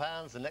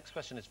 £8,000. The next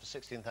question is for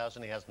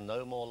 £16,000. He has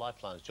no more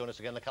lifelines. Join us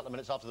again in a couple of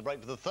minutes after the break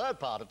for the third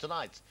part of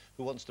tonight's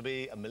Who Wants to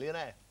Be a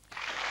Millionaire?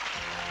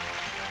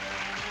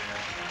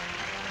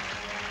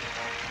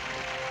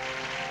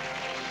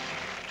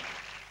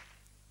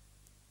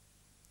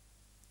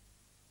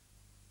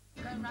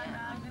 Go right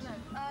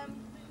round.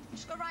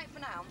 Just go right for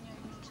now.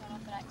 Turn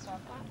off the next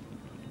one.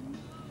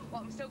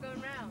 What, I'm still going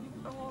round?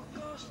 Oh,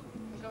 gosh.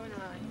 I'm going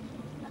right.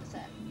 That's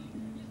it.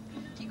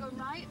 Keep going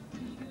right.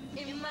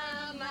 In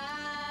my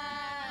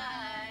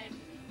mind,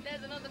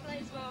 there's another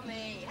place for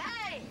me.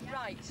 Hey! Yeah.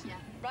 Right. Yeah.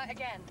 Right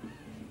again.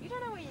 You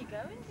don't know where you're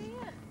going, do you?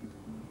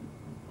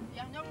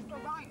 Yeah, no, just go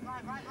right.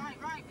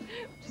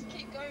 Just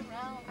keep going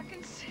round. I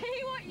can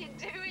see what you're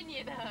doing,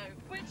 you know.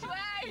 Which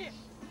way?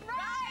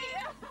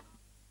 Right!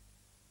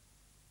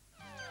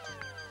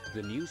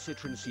 The new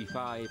Citroën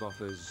C5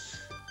 offers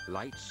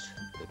lights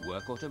that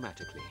work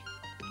automatically.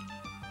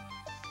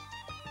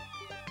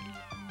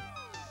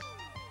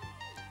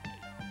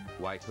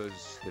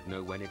 Wipers that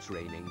know when it's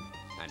raining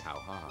and how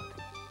hard.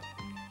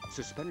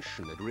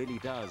 Suspension that really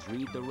does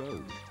read the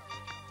road.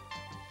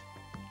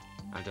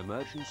 And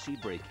emergency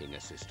braking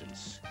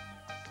assistance.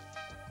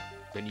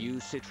 The new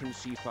Citroën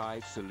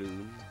C5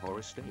 Saloon or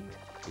Estate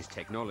is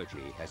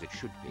technology as it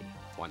should be,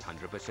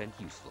 100%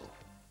 useful.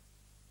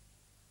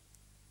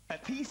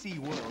 At PC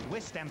World,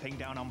 we're stamping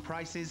down on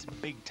prices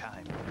big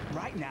time.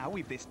 Right now,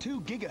 we've this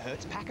 2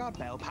 GHz Packard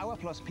Bell Power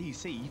Plus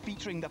PC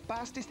featuring the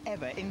fastest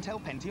ever Intel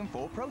Pentium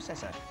 4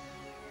 processor.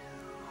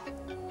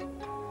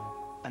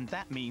 And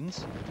that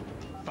means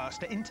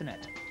faster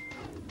internet,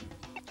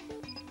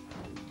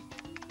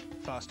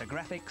 faster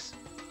graphics,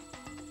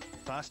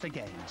 faster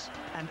games,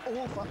 and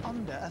all for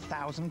under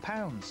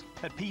 £1,000.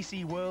 At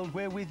PC World,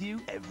 we're with you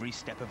every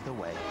step of the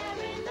way.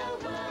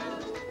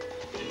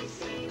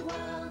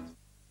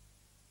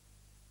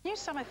 New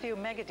Summerfield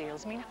mega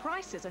deals mean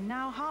prices are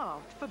now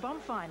halved for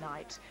bonfire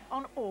night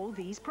on all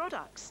these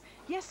products.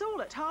 Yes, all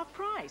at half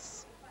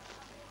price.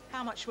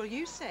 How much will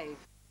you save?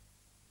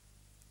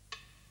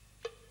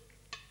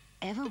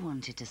 Ever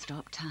wanted to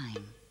stop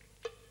time?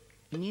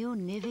 New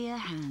Nivea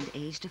Hand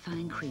Age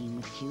Defying Cream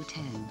with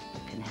Q10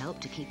 can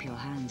help to keep your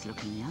hands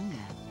looking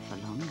younger for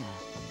longer.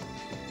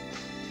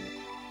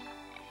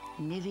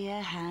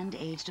 Nivea Hand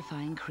Age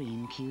Defying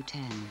Cream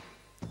Q10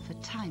 for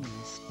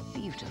timeless,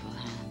 beautiful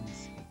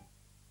hands.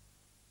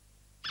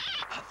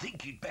 I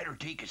think you'd better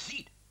take a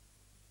seat.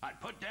 I'd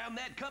put down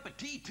that cup of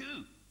tea,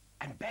 too.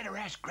 And better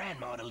ask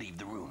Grandma to leave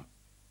the room.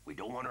 We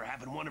don't want her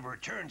having one of her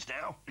turns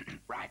now.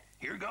 Right,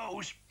 here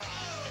goes.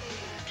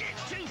 Get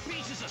 2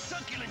 pieces of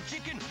succulent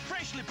chicken,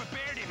 freshly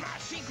prepared in my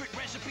secret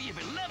recipe of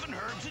 11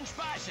 herbs and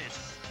spices,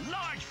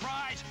 large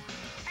fries,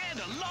 and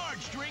a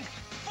large drink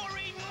for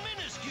a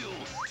minuscule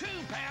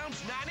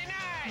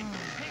 £2.99.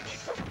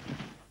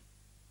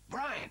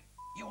 Brian,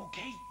 you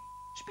okay?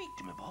 Speak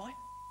to me, boy.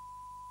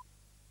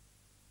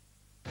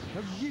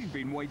 Have you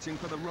been waiting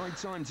for the right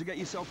time to get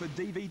yourself a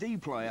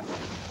DVD player?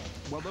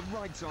 Well, the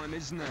right time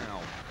is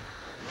now.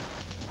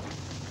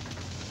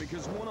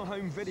 Because Warner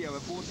Home Video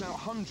have bought out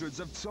hundreds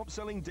of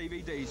top-selling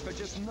DVDs for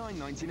just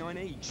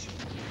 $9.99 each,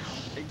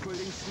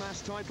 including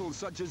smash titles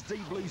such as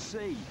Deep Blue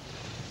Sea,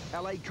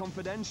 LA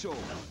Confidential,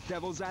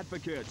 Devil's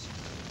Advocate,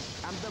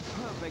 and The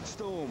Perfect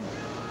Storm.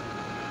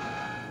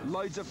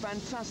 Loads of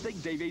fantastic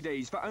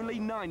DVDs for only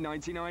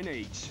 $9.99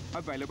 each,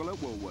 available at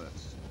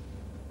Woolworths.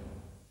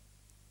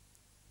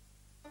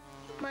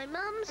 My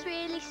mum's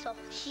really soft.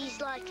 She's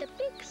like a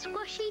big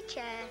squashy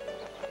chair.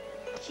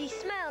 She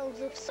smells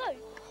of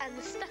soap and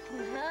the stuff in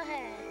her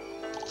hair.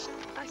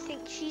 I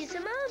think she's a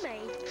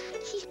mermaid.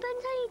 She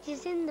spends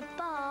ages in the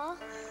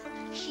bath.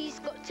 She's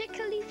got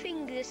tickly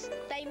fingers.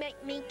 They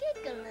make me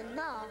giggle and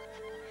laugh.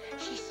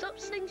 She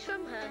stops things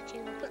from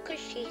hurting because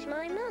she's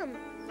my mum.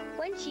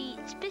 When she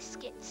eats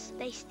biscuits,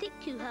 they stick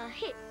to her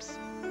hips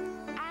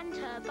and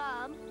her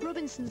bum.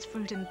 Robinson's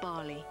Fruit and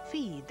Barley.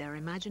 Feed their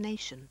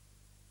imagination.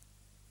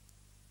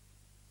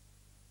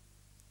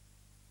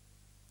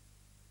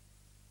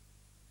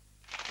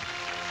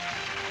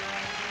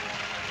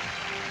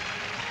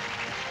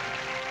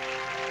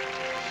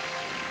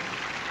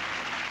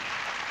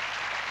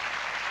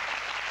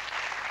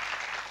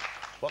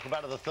 Welcome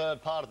back to the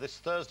third part of this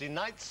Thursday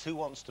night's Who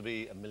Wants to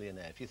Be a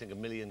Millionaire? If you think £1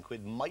 million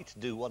might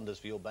do wonders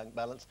for your bank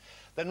balance,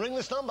 then ring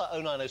this number,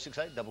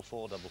 09068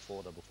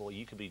 444444.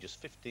 You could be just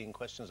 15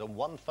 questions and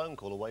 1 phone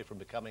call away from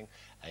becoming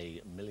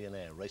a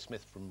millionaire. Ray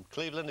Smith from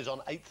Cleveland is on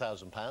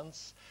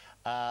 £8,000.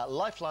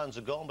 Lifelines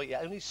are gone, but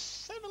you're only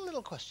 7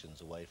 little questions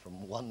away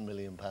from £1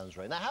 million,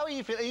 Ray. Now, how are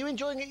you feeling? Are you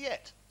enjoying it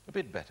yet? A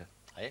bit better.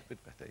 Are you? A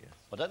bit better, yes.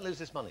 Well, don't lose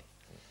this money.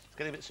 It's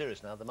getting a bit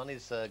serious now. The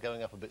money's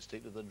going up a bit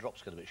steep, but the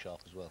drop's got a bit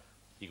sharp as well.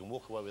 You can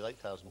walk away with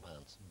 £8,000,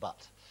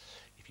 but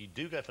if you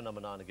do go for number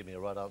 9 and give me a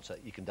right answer,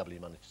 you can double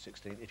your money to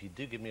 16. If you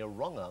do give me a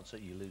wrong answer,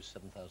 you lose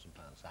 £7,000.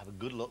 So have a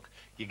good look.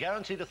 You're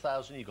guaranteed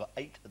 1,000. You've got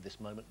 8 at this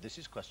moment. This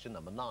is question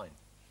number 9.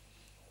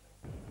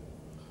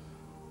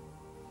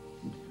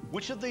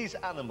 Which of these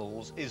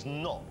animals is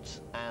not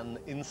an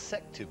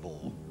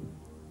insectivore?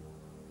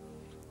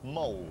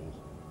 Mole,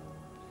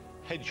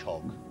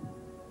 hedgehog,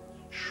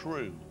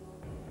 shrew,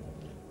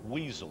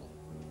 weasel.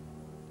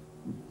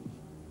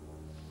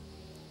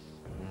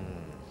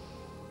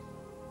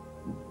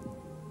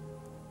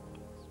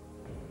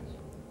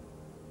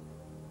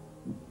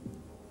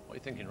 What are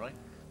you thinking, Ray?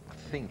 I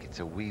think it's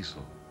a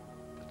weasel,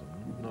 but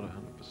I'm not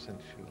 100% sure.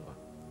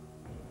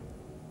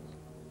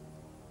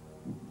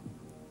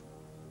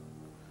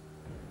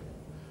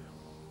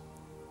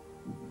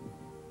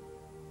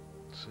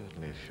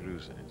 Certainly a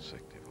shrew's an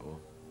insectivore.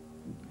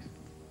 I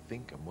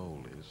think a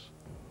mole is.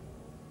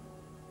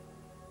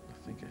 I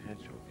think a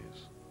hedgehog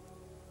is.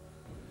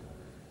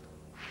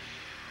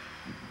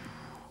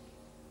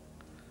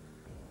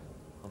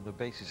 On the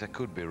basis I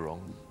could be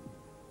wrong,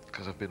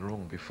 because I've been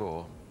wrong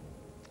before,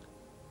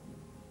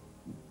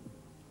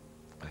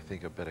 I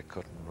think I'd better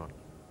cut and run.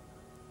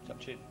 It's up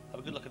to you.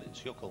 Have a good look at it.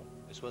 It's your call.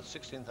 It's worth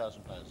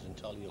 £16,000. It's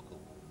entirely your call.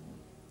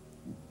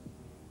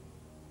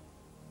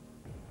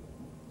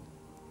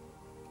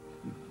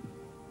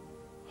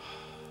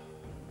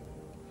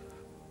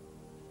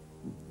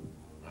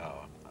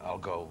 Oh, I'll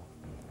go.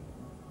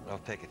 I'll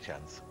take a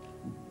chance.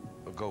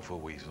 I'll go for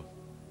weasel.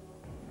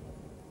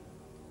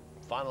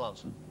 Final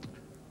answer.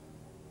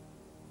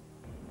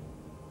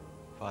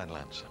 Final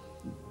answer.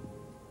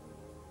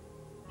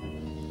 Did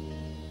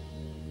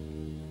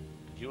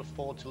you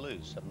afford to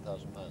lose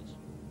 £7,000?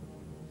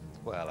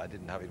 Well, I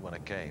didn't have it when I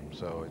came,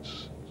 so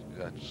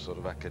that's sort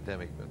of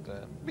academic, but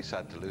it'd be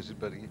sad to lose it,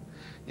 but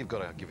you've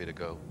got to give it a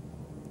go.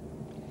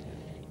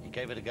 You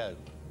gave it a go.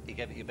 You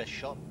gave it your best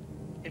shot.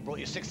 It brought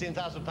you £16,000.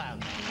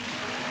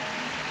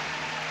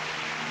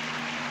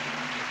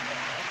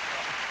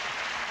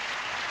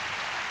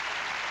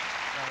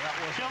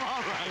 Come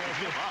on, Ray.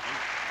 Come on.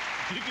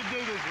 You can do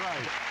this,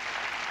 Ray.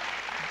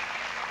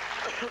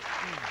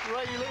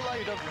 Ray, you look like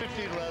you've done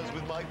 15 rounds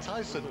with Mike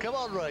Tyson. Come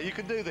on, Ray, you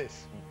can do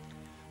this.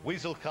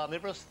 Weasel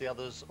carnivorous, the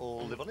others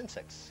all live on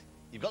insects.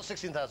 You've got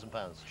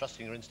 £16,000.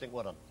 Trusting your instinct,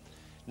 well done.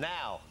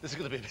 Now, this is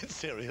going to be a bit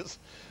serious.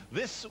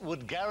 This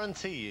would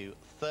guarantee you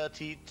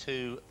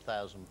 £32,000,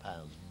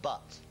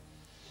 but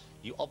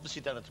you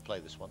obviously don't have to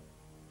play this one.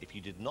 If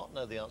you did not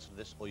know the answer to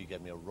this, or you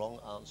gave me a wrong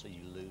answer,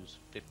 you lose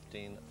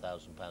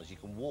 £15,000. You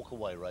can walk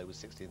away, Ray, with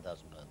 £16,000.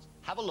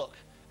 Have a look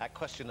at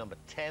question number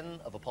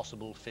 10 of a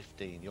possible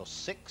 15. You're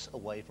 6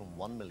 away from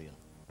 1 million.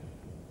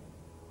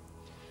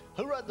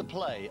 Who wrote the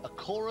play A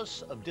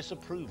Chorus of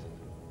Disapproval?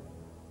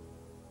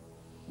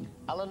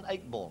 Alan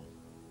Ayckbourn,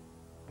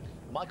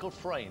 Michael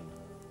Frayn,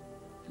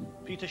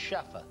 Peter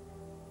Shaffer,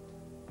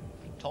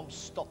 Tom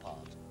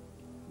Stoppard.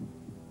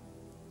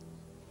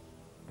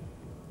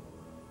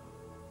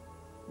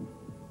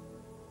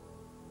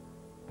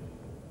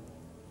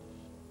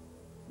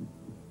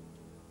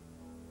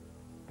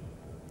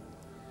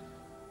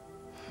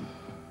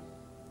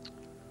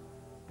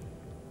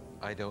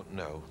 I don't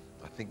know.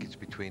 I think it's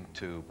between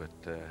two, but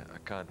I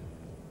can't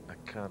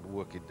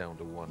work it down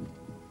to one.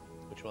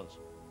 Which ones?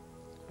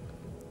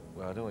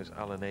 Well, I know it's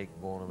Alan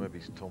Ayckbourn or maybe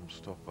it's Tom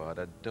Stoppard.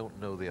 I don't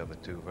know the other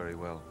two very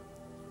well.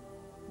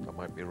 I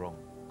might be wrong,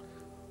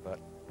 but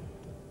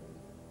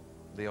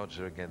the odds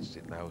are against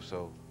it now,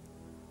 so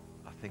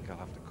I think I'll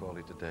have to call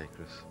it a day,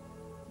 Chris.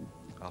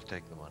 I'll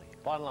take the money.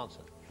 Final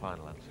answer.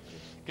 Final answer,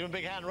 please. Give him a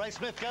big hand. Ray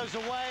Smith goes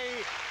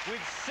away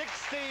with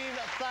 £16,000. A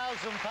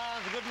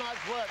good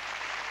night's work.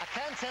 I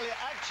can tell you,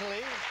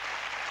 actually,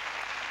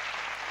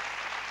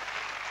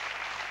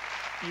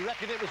 you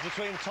reckon it was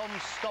between Tom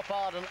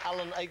Stoppard and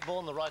Alan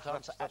Ayckbourn? The right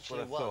answer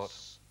actually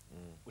was.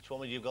 Which one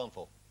would you have gone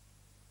for?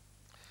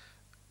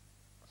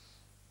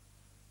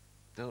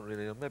 Don't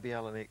really know. Maybe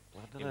Alan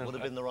Ayckbourn. It would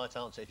have been the right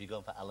answer if you'd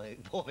gone for Alan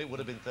Ayckbourn. It would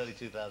have been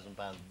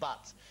 £32,000.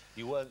 But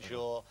you weren't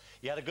sure.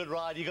 You had a good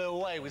ride. You go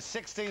away with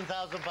 £16,000.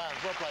 Well played,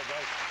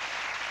 guys.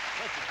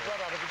 Well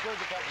done. I've enjoyed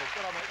the company.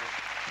 Good on, mate.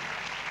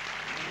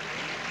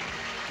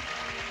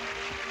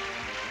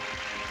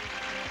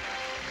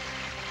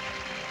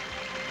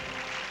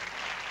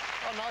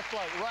 Oh, nice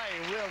bloke. Ray,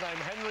 real name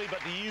Henry,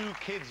 but the you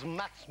kids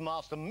maths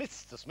master,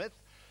 Mr. Smith,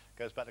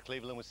 goes back to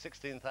Cleveland with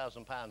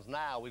 £16,000.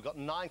 Now, we've got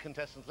 9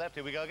 contestants left.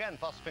 Here we go again.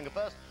 Fastest finger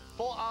first.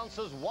 4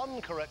 answers,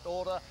 1 correct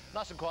order.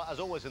 Nice and quiet, as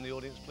always, in the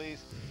audience,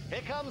 please.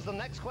 Here comes the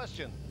next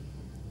question.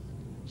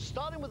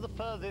 Starting with the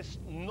furthest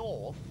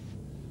north,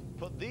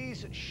 put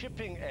these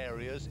shipping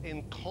areas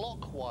in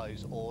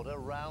clockwise order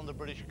round the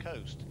British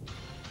coast.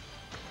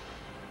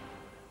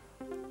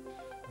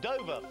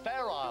 Dover,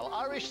 Fair Isle,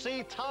 Irish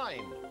Sea,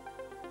 Tyne.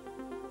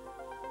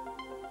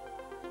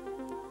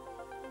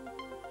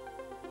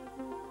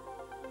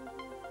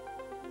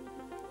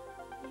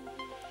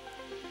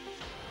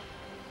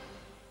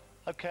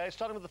 Okay,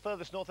 starting with the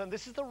furthest north end.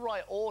 This is the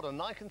right order.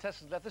 9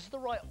 contestants left. This is the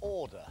right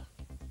order.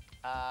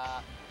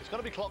 It's got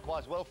to be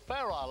clockwise. Well,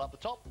 Fair Isle up the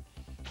top,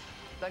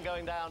 then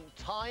going down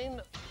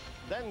Tyne,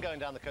 then going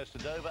down the coast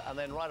of Dover, and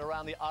then right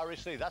around the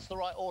Irish Sea. That's the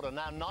right order.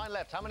 Now, 9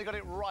 left. How many got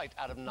it right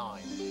out of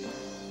 9?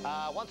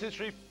 1, 2,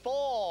 3,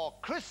 4.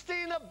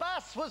 Christina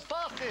Bass was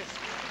fastest.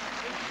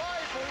 in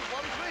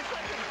 5.13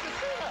 seconds.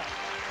 Christina!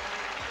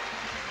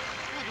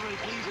 You're very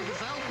pleased with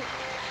yourself.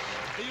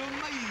 Are you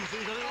amazed that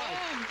you got it right?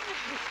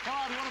 Come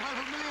on, you want to play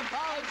for £1 million?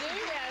 I do,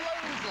 yes.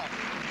 Loads of.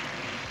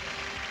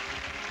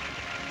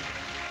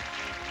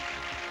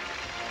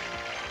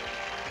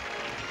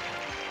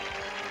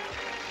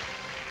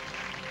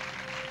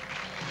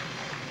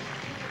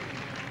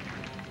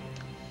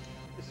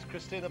 This is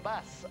Christina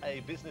Bass, a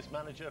business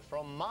manager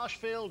from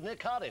Marshfield near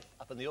Cardiff.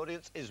 Up in the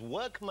audience is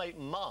workmate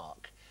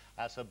Mark,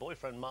 as her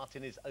boyfriend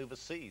Martin is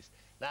overseas.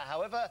 Now,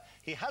 however,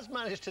 he has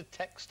managed to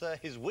text her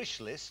his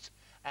wish list,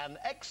 and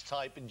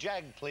X-type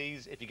Jag,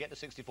 please, if you get to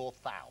 64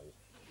 thou.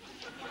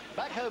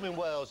 Back home in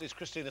Wales is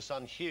Christina's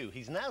son Hugh.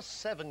 He's now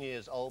 7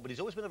 years old, but he's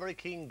always been a very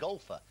keen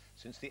golfer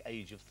since the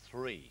age of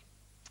 3.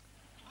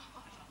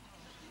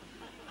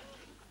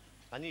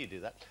 I knew you'd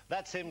do that.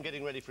 That's him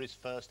getting ready for his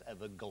first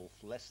ever golf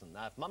lesson.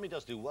 Now, if Mummy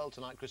does do well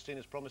tonight,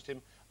 Christina's promised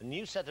him a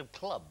new set of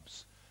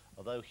clubs,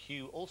 although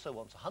Hugh also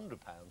wants £100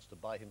 to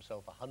buy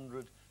himself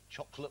 100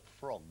 chocolate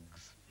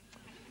frogs.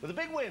 With a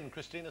big win,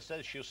 Christina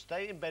says she'll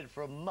stay in bed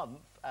for a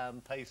month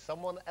and pay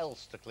someone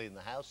else to clean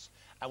the house.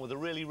 And with a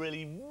really,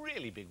 really,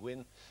 really big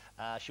win,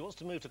 she wants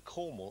to move to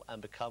Cornwall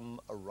and become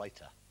a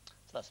writer.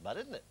 So that's about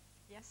it, isn't it?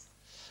 Yes.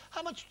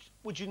 How much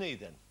would you need,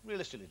 then,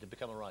 realistically, to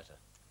become a writer?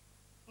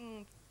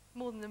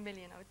 More than £1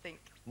 million, I would think.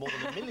 More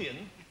than £1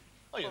 million?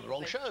 Oh, you're on the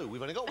wrong show.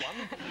 We've only got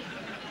one.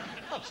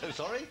 I'm so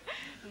sorry.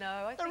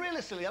 No, I think... No,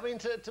 realistically, I mean,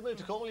 to move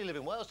to Cornwall, you live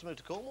in Wales, to move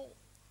to Cornwall?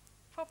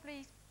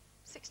 Probably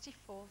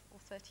 64 or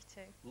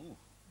 32. Ooh.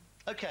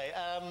 OK,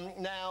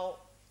 now,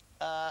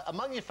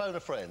 among your phone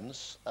of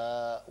friends,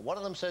 one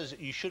of them says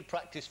you should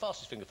practice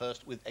fastest finger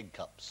first with egg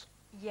cups.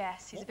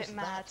 Yes, he's What a bit was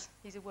mad. that?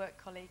 He's a work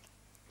colleague.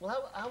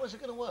 Well, how is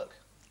it going to work?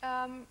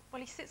 Well,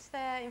 he sits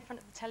there in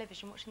front of the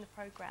television watching the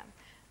programme,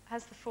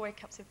 has the 4 egg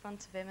cups in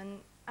front of him, and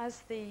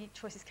as the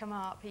choices come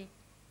up, he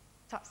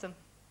taps them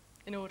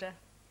in order.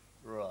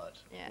 Right.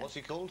 Yeah. What's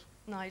he called?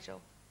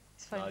 Nigel.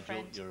 His phone Nigel,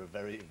 friend. you're a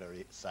very,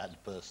 very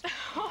sad person.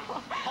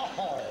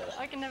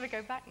 I can never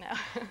go back now.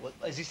 Well,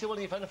 is he still one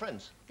of your phone of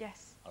friends?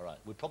 Yes. All right.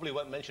 We probably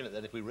won't mention it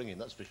then if we ring him,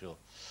 that's for sure.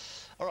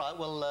 All right,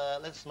 well,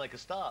 let's make a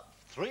start.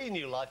 3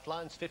 new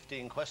lifelines,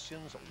 15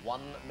 questions, £1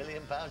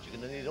 million. You're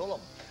going to need all of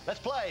them. Let's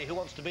play Who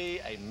Wants to Be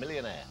a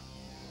Millionaire?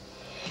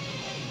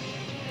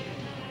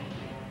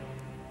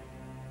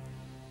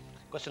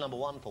 Question number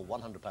 1 for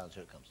 £100.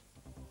 Here it comes.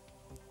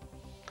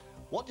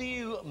 What do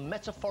you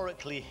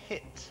metaphorically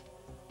hit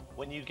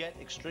when you get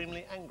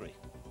extremely angry?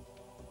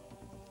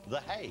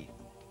 The hay,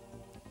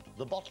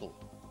 the bottle,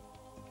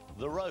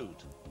 the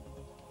road,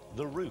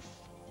 the roof.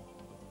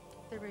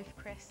 The roof,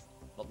 Chris.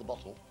 Not the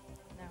bottle.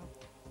 No.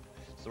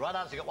 It's the right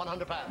answer. You got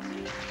 £100.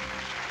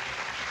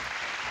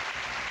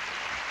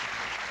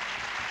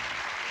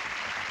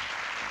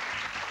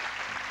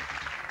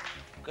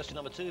 Question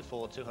number 2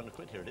 for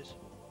 £200. Here it is.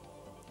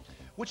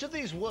 Which of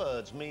these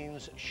words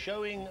means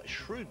showing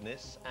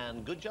shrewdness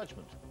and good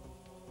judgment?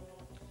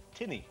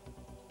 Tinny,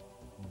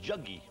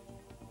 juggy,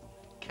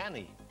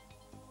 canny,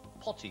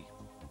 potty.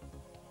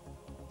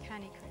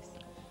 Canny, Chris.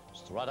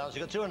 It's the right answer.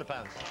 You got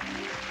 £200.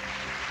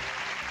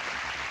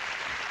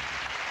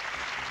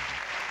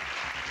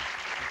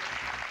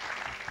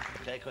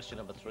 Okay, question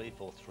number 3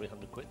 for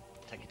 £300.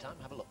 Take your time,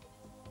 have a look.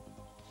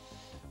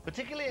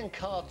 Particularly in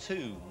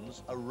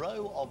cartoons, a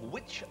row of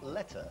which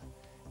letter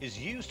is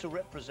used to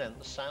represent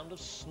the sound of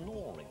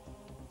snoring?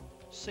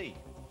 C,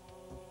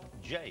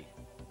 J,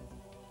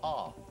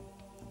 R,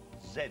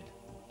 Z.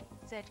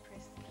 Z,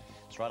 Chris.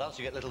 That's the right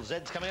answer. You get little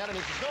Zs coming out of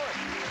Mr.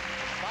 Snoring.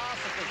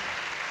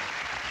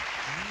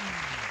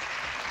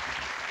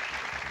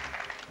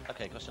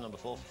 OK, question number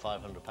 4 for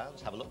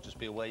 £500. Have a look. Just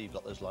be aware you've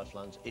got those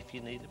lifelines if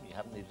you need them. You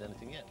haven't needed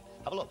anything yet.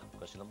 Have a look.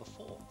 Question number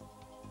 4.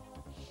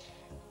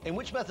 In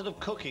which method of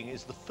cooking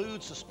is the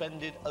food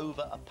suspended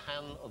over a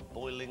pan of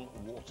boiling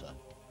water?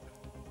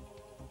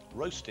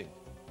 Roasting,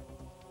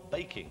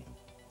 baking,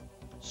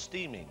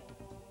 steaming,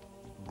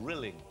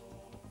 grilling.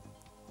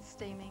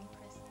 Steaming,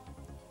 Chris.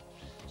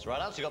 That's the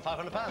right answer. You got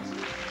 £500.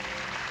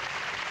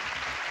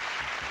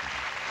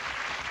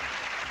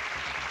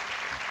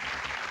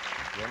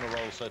 You're on the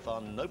roll so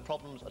far. No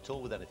problems at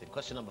all with anything.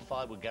 Question number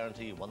 5 will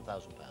guarantee you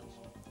 £1,000.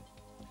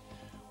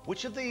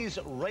 Which of these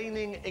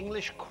reigning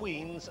English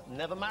queens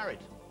never married?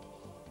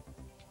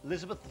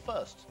 Elizabeth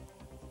I,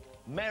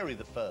 Mary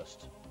I,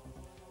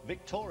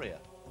 Victoria,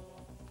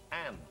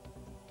 Anne.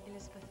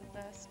 Elizabeth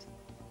I.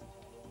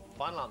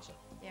 Final answer.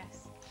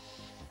 Yes.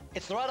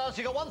 It's the right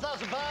answer. You got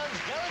 £1,000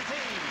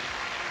 guaranteed.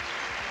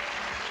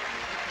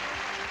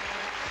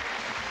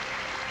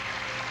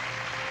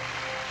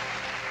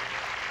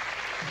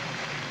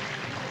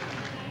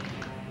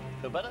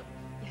 Feel better?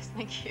 Yes,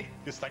 thank you.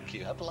 Yes, thank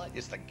you. How polite.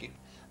 Yes, thank you.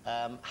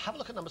 Have a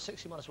look at number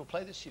 6. You might as well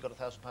play this. You've got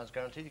 £1,000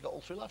 guaranteed. You've got all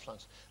 3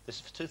 lifelines. This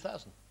is for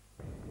 2,000.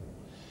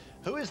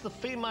 Who is the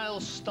female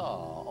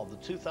star of the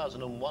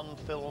 2001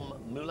 film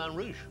Moulin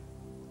Rouge?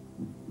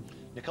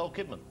 Nicole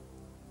Kidman,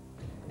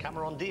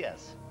 Cameron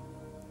Diaz,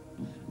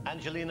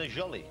 Angelina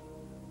Jolie,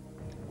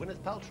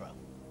 Gwyneth Paltrow.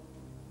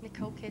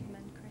 Nicole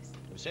Kidman, Chris.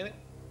 Have you seen it?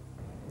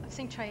 I've I've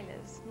seen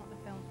trailers, not the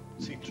film.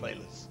 Seen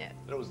trailers? Yeah.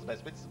 They're always the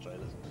best bits of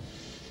trailers.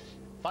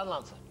 Final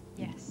answer?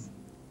 Yes.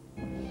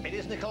 It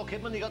is Nicole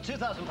Kidman. You got £2,000.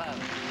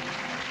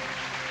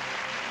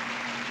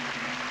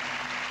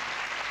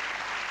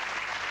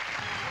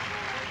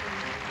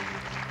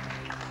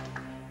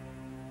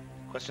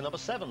 Question number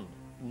 7.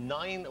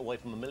 9 away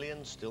from £1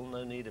 million. Still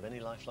no need of any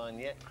lifeline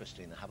yet.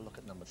 Christina, have a look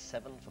at number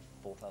 7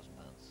 for £4,000.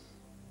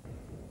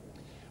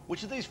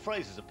 Which of these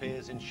phrases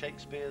appears in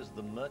Shakespeare's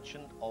The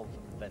Merchant of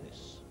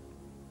Venice?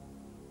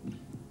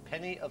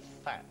 Penny of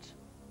fat,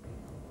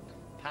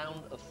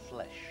 pound of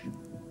flesh,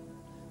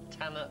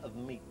 tanner of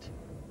meat,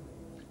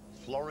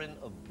 florin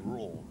of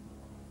brawn.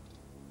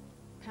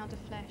 Pound of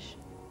flesh.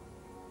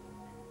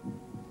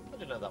 How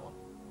do you know that one?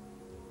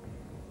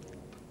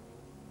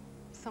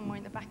 Somewhere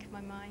in the back of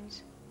my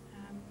mind.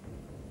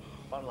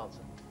 Final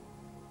answer.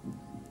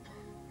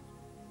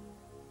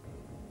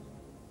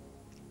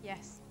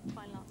 Yes,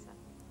 final answer.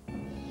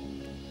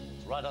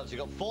 It's the right answer.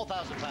 You got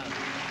 £4,000.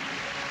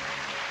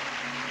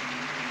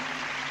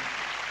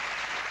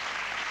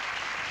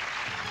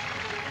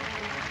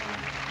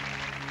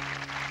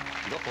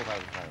 You got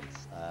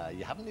 £4,000.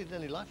 You haven't needed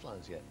any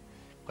lifelines yet.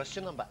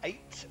 Question number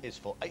 8 is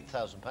for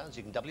 £8,000.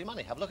 You can double your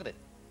money. Have a look at it.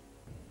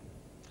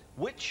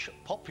 Which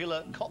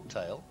popular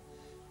cocktail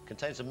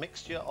contains a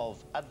mixture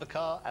of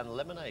Advocaat and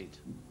lemonade?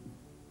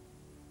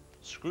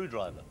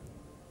 Screwdriver,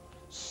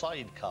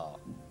 sidecar,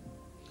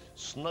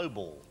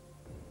 snowball,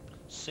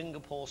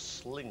 Singapore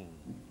sling.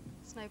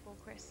 Snowball,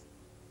 Chris.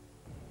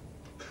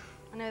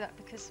 I know that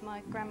because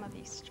my grandmother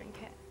used to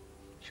drink it.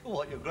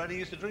 What, your granny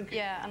used to drink it?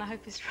 Yeah, and I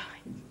hope it's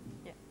right.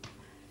 Yeah.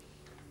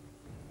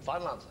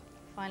 Final answer.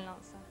 Final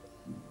answer.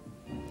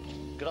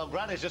 Good old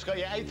granny's just got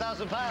you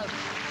 £8,000.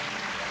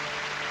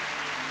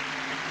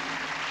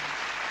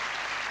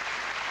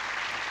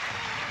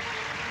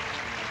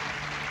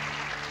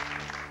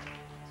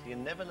 You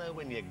never know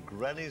when your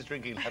granny's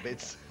drinking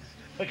habits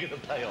are going to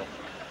pay off.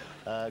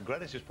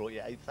 Granny's just brought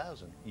you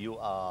 8,000. You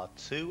are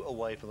 2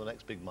 away from the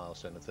next big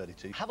milestone of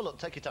 32. Have a look,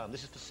 take your time.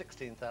 This is for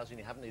 16,000.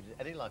 You haven't needed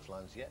any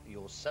lifelines yet.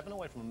 You're 7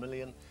 away from $1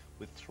 million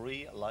with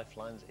 3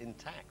 lifelines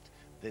intact.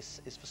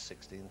 This is for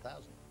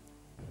 16,000.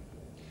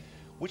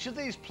 Which of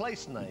these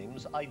place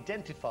names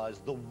identifies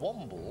the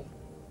Womble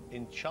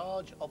in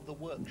charge of the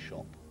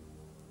workshop?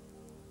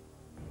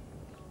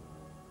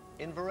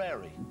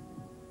 Inverary,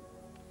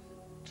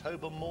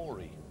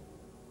 Tobermory,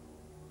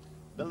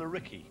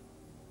 Billericay,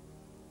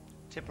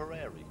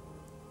 Tipperary.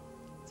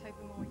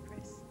 Tobermory,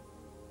 Chris.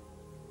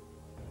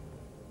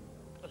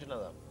 How do you know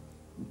that?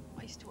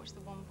 I used to watch the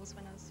Wombles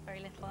when I was very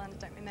little and I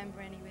don't remember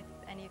any with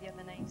any of the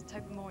other names.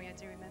 Tobermory I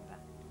do remember.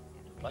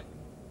 Play.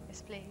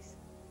 Yes, please.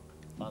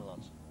 Final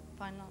answer.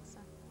 Final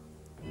answer.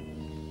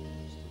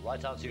 It's the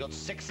right answer. You got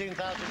 £16,000. Still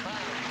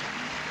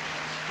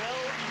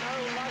no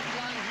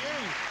lifeline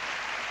used.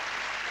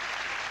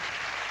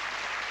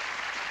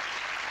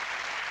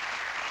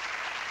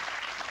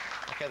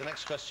 Okay, the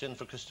next question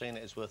for Christina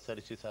is worth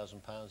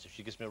 £32,000. If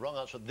she gives me a wrong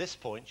answer at this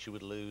point, she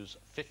would lose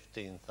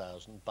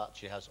 £15,000, but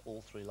she has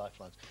all 3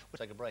 lifelines. We'll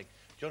take a break.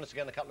 Join us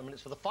again in a couple of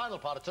minutes for the final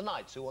part of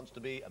tonight's Who Wants to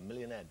Be a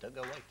Millionaire? Don't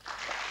go away.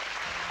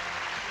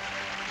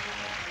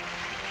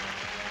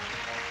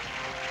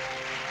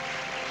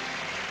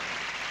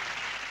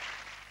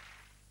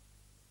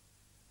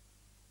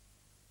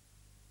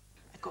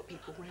 I've got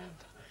people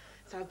round.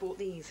 So I bought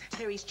these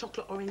Terry's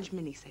chocolate orange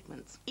mini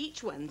segments.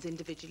 Each one's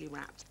individually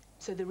wrapped.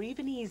 So they're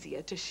even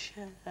easier to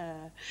share.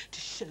 No,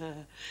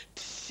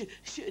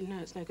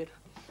 it's no good.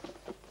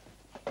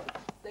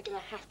 They're gonna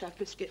have to have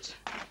biscuits.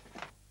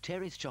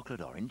 Terry's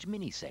chocolate orange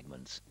mini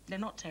segments. They're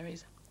not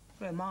Terry's.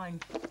 They're mine.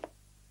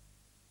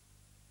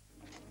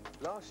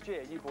 Last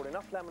year, you bought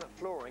enough laminate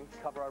flooring to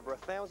cover over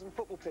 1,000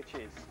 football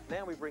pitches.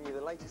 Now we bring you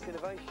the latest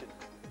innovation,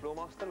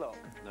 Floormaster Lock.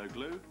 No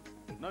glue,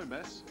 no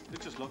mess,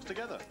 it just locks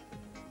together.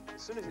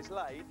 As soon as it's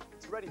laid,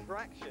 it's ready for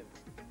action.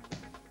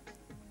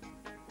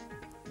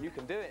 You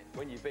can do it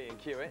when you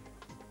B&Q it.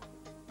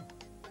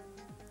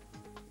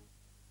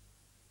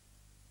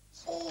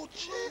 Oh,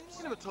 chips!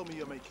 You never told me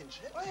you're making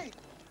chips. Wait,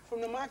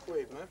 from the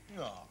microwave, man.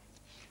 No.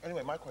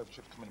 Anyway, microwave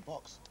chips come in a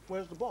box.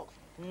 Where's the box?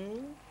 All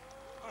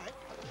right.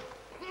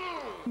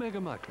 Mega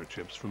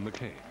microchips from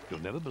McCain.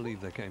 You'll never believe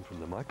they came from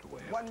the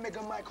microwave. 1 mega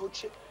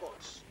microchip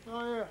box.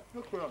 Oh, yeah.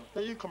 Look around.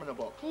 There you come in a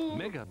box.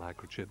 Mega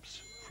microchips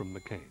from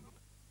McCain.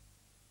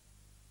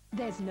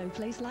 There's no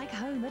place like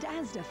home at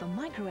Asda for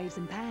microwaves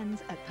and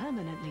pans at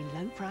permanently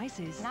low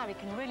prices. Now we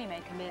can really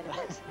make a meal of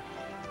it.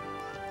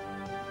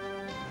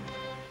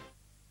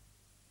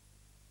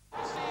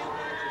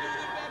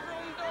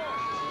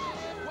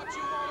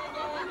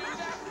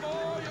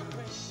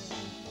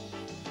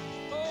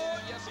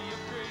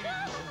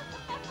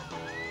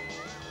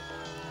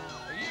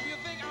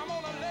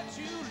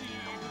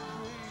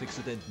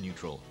 Fixodent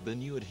Neutral, the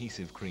new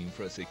adhesive cream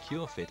for a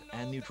secure fit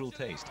and neutral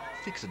taste.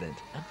 Fixodent,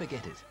 and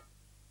forget it.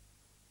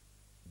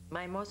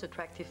 My most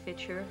attractive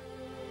feature,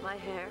 my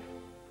hair.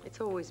 It's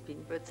always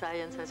been, but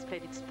science has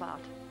played its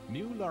part.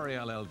 New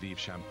L'Oreal Elvive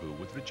shampoo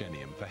with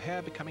Regenium for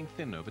hair becoming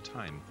thin over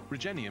time.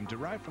 Regenium,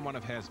 derived from one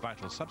of hair's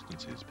vital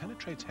substances,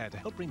 penetrates hair to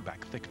help bring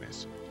back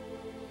thickness.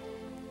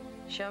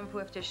 Shampoo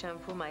after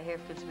shampoo, my hair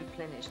feels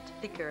replenished,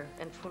 thicker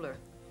and fuller.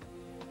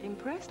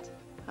 Impressed?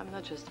 I'm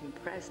not just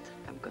impressed,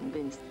 I'm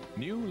convinced.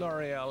 New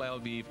L'Oreal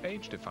Elvive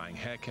age-defying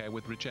hair care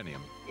with Regenium.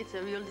 It's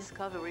a real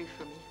discovery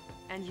for me.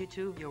 And you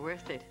too, you're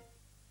worth it.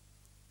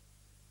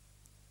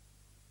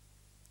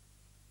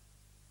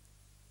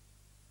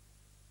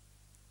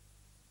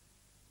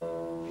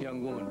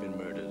 Young woman been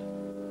murdered.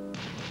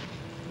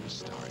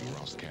 Starring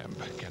Ross Kemp,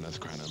 Kenneth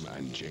Cranham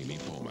and Jamie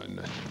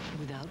Foreman.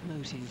 Without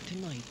Motive,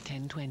 tonight,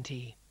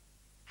 10:20.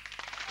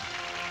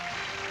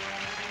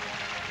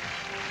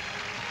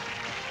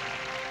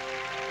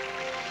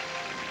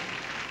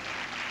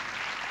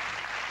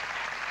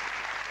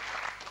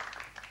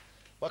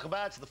 Welcome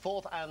back to the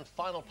fourth and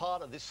final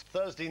part of this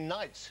Thursday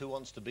night's Who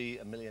Wants to Be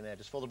a Millionaire.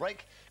 Just for the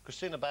break,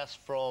 Christina Bass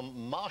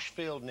from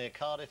Marshfield near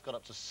Cardiff got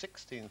up to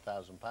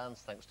 £16,000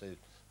 thanks to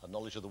her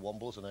knowledge of the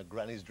Wombles and her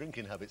granny's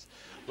drinking habits.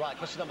 Right,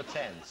 question number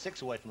 10.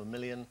 6 away from a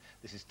million.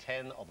 This is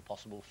 10 of a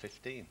possible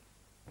 15.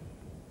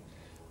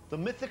 The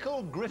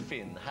mythical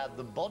griffin had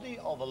the body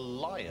of a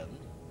lion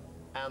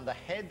and the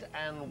head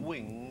and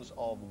wings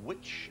of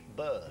which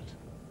bird?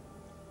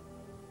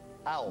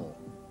 Owl,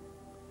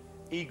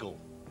 eagle,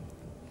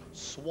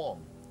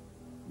 swan,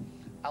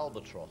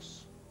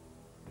 albatross.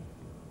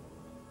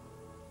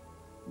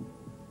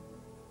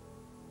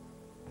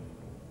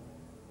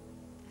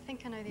 I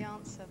think I know the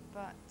answer,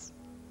 but it's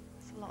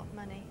a lot of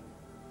money.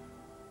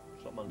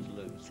 It's a lot of money to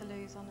lose. To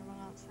lose on the wrong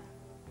answer.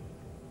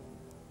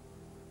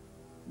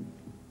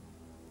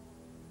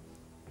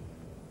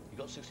 You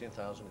got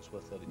 16,000, it's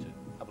worth 32.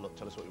 Have a look,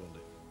 tell us what you want to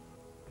do.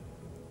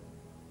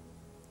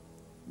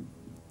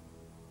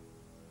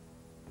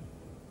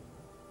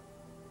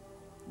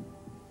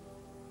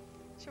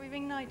 Shall we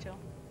ring Nigel?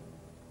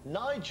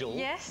 Nigel?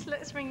 Yes,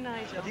 let's ring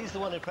Nigel. But he's the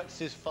one who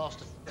practices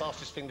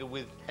fastest finger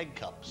with egg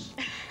cups.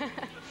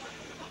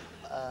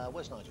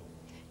 Where's Nigel?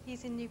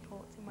 He's in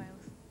Newport, in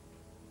Wales.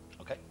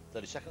 OK,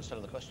 30 seconds, tell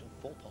him the question,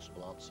 4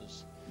 possible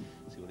answers.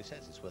 See what he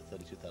says, it's worth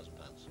 £32,000.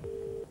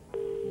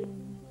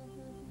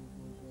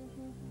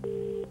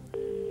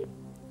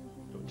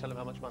 Tell him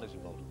how much money's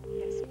involved.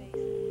 Yes, please.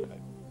 OK.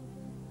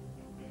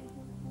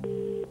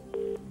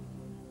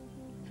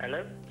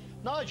 Hello?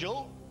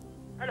 Nigel?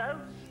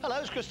 Hello? Hello,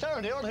 it's Chris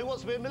Tarrant here on Who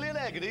Wants to Be a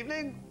Millionaire. Good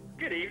evening.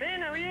 Good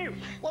evening, how are you?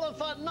 Well, I'm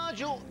fine.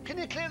 Nigel, can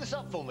you clear this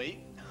up for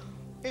me?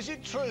 Is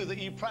it true that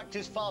you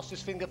practice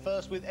fastest finger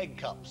first with egg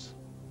cups?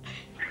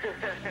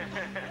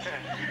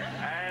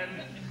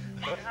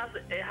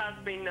 It has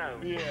been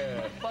known.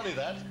 Yeah, funny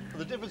that.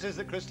 The difference is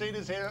that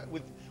Christina's here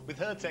with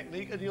her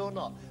technique and you're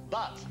not.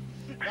 But,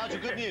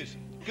 Nigel, good news.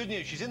 Good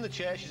news. She's in the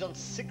chair. She's on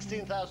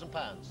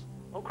 £16,000.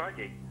 Oh,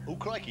 crikey. Oh,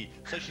 crikey.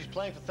 So she's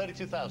playing for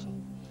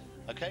 32,000.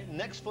 OK,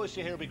 next voice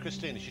you hear will be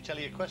Christina. She'll tell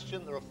you a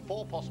question. There are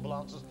 4 possible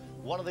answers.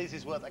 One of these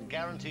is worth a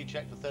guaranteed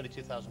cheque for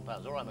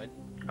 £32,000. All right, mate?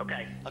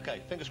 OK.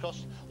 OK, fingers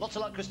crossed. Lots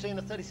of luck,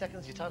 Christina. 30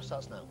 seconds. Your time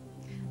starts now.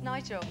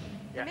 Nigel,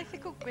 yeah. The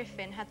mythical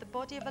griffin had the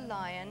body of a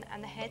lion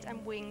and the head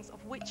and wings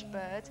of which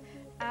bird?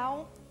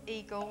 Owl,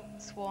 eagle,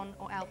 swan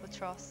or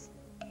albatross?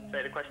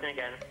 Say the question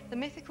again. The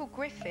mythical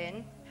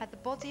griffin had the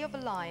body of a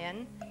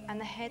lion and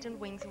the head and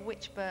wings of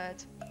which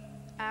bird?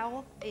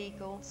 Owl,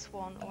 eagle,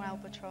 swan or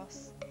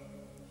albatross?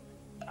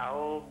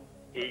 Owl,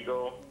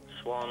 eagle,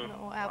 swan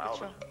or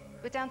albatross.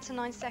 We're down to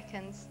 9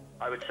 seconds.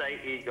 I would say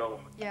eagle.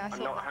 Yeah, I'm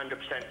not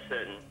 100%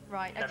 certain.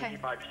 Right, OK.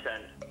 75%.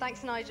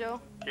 Thanks, Nigel.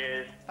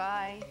 Cheers.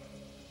 Bye.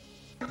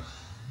 Right.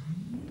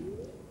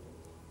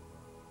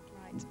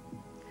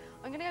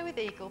 I'm going to go with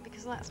eagle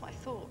because that's what I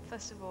thought,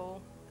 first of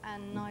all,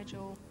 and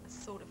Nigel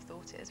sort of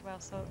thought it as well,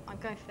 so I'm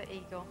going for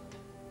eagle.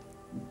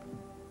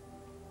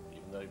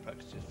 Even though he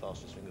practices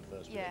fastest finger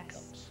first with egg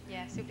cups.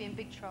 Yes, he'll be in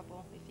big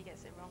trouble if he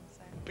gets it wrong,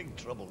 so... Big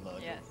trouble,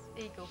 Nigel. Yes,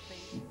 eagle,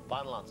 please.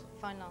 Final answer.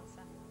 Final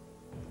answer.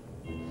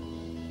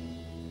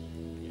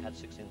 You had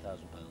 £16,000.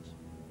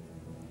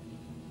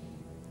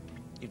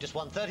 You've just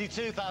won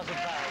 £32,000.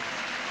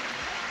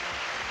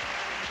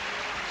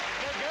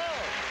 Good girl.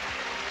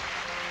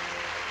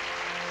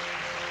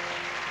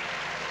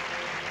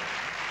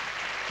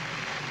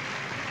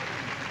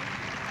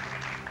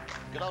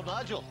 Good old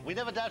Nigel. We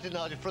never doubted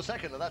Nigel for a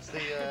second, and that's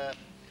the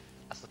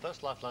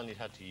first lifeline you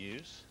had to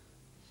use.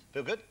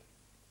 Feel good?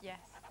 Yes.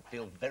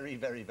 Feel very,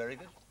 very, very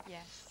good?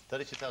 Yes.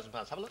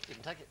 £32,000. Have a look. You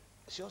can take it.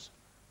 It's yours.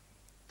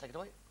 Take it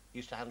away.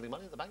 Used to handling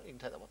money at the bank. You can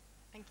take that one.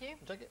 Thank you. You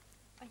can take it.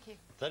 Thank you.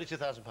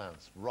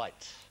 £32,000.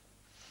 Right.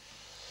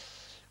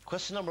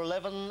 Question number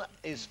 11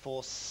 is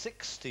for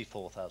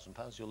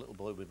 £64,000. Your little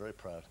boy will be very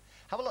proud.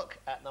 Have a look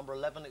at number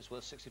 11. It's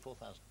worth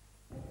 £64,000.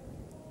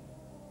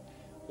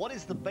 What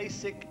is the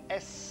basic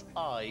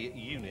SI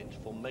unit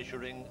for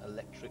measuring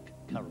electric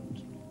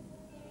current?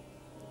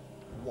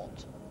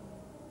 Watt,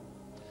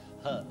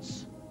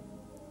 hertz,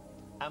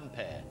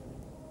 ampere,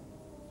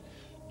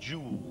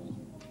 joule.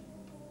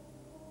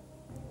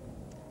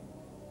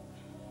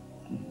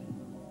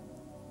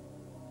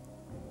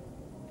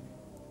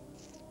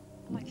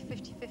 Like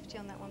 50-50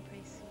 on that one,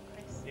 please,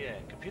 Chris. Yeah,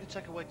 computer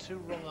take away 2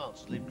 wrong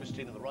answers. Leave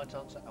Christina the right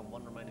answer and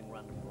 1 remaining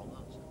random wrong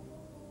answer.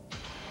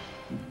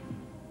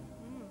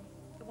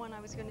 The one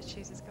I was going to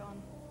choose is gone.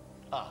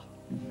 Ah.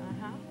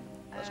 Uh-huh.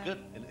 That's good.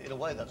 In a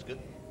way, that's good.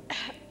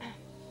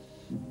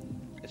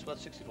 It's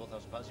worth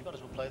 £64,000. You might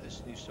as well play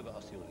this. You've still got to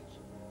ask the audience.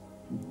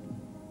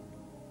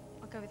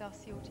 I'll go with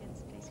ask the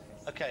audience, please,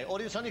 Chris. OK,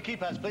 audience, on your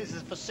keypads, please.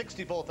 This is for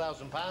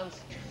 £64,000.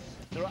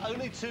 There are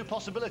only 2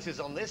 possibilities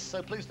on this,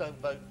 so please don't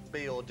vote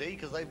B or D,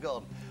 because they've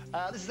gone.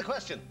 This is the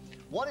question.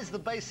 What is the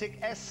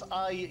basic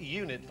SI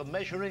unit for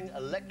measuring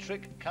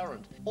electric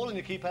current? All in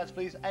your keypads,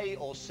 please. A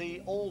or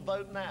C. All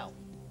vote now.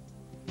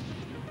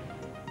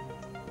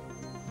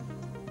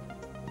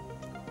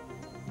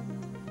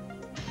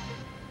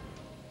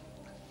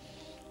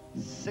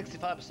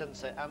 65%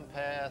 say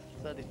ampere,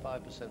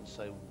 35%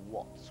 say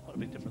watt. It's quite a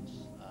big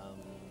difference.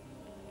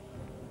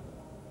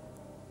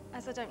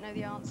 As I don't know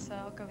the answer,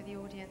 I'll go with the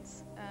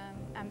audience.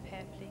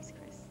 Ampere, please,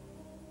 Chris.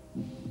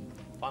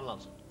 Final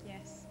answer.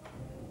 Yes.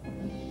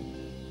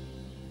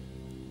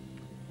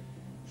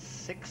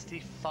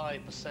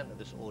 65% of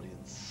this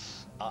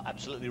audience are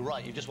absolutely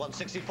right. You've just won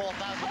 £64,000.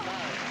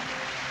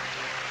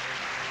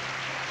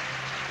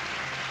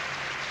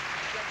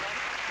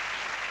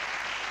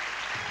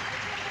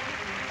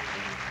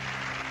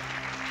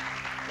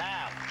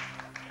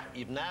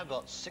 You've now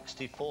got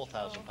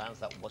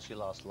 £64,000. What's your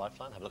last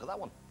lifeline? Have a look at that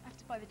one. I have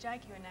to buy the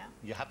Jaguar now.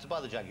 You have to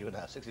buy the Jaguar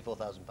now.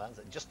 £64,000.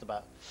 That just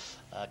about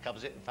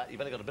covers it. In fact, you've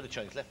only got a bit of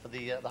change left for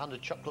the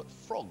 100 chocolate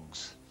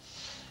frogs.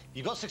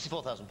 You've got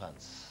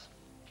 £64,000.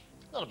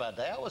 Not a bad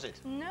day out, was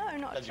it? No, not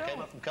at all. Glad you came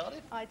up from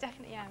Cardiff? I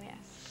definitely am,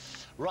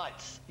 yes.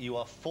 Right, you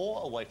are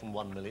 4 away from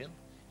 1 million.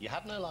 You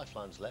have no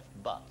lifelines left,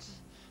 but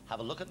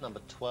have a look at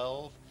number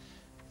 12.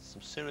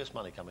 Some serious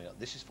money coming up.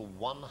 This is for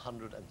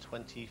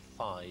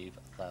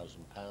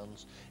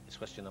 £125,000. It's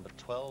question number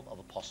 12 of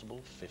a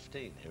possible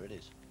 15. Here it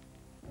is.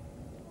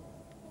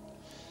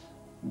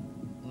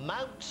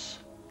 Mount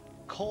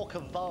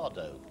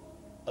Corcovado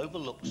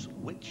overlooks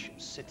which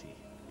city?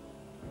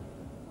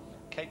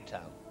 Cape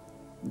Town,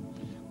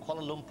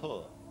 Kuala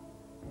Lumpur,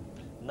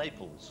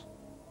 Naples,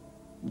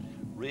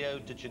 Rio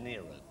de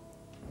Janeiro.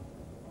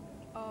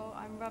 Oh,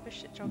 I'm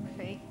rubbish at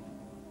geography.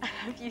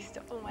 I've used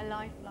up all my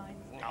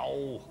lifelines.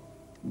 No.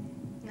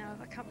 No,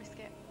 I can't risk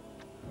it.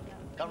 No.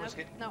 Can't risk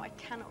it? No, I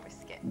cannot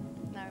risk it.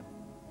 No.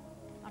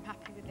 I'm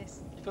happy with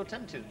this. Do you feel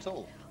tempted at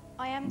all?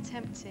 I am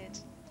tempted,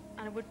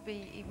 and I would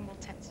be even more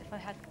tempted if I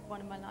had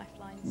one of my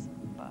lifelines,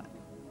 but...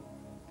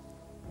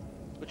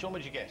 Which one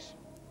would you guess?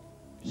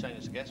 You're saying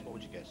it's a guess, what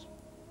would you guess?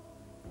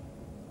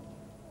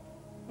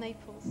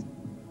 Naples.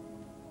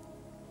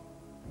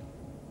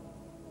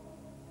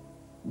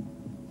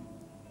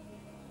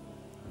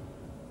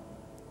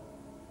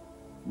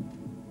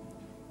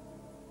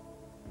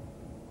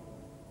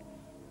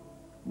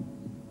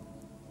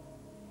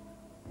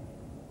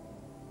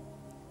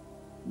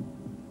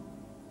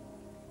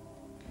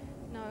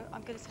 No,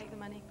 I'm going to take the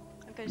money.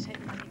 I'm going to take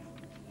the money.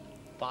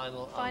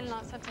 Final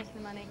answer, I'm taking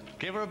the money.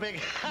 Give her a big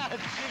hand.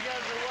 She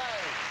goes away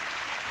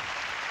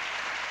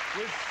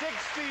with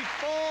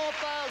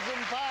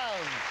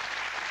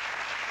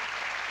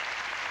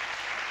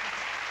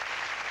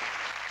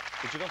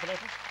 £64,000. Would you go for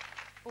Naples?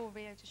 Or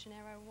Rio de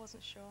Janeiro, I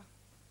wasn't sure.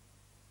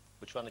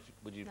 Which one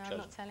would you have chosen?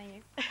 No, I'm not telling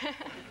you. I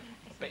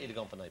bet you'd have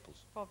gone for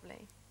Naples.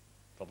 Probably.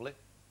 Probably?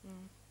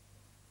 Mm.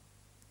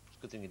 It's a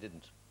good thing you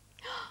didn't,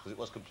 because it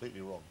was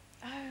completely wrong.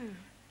 Oh.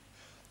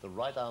 The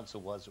right answer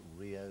was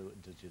Rio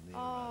de Janeiro.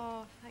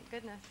 Oh, thank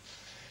goodness.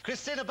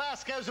 Christina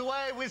Bass goes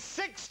away with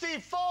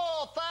 £64,000.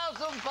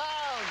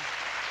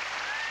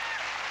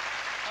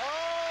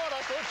 Oh,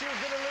 I thought she was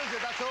going to lose it.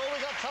 That's all we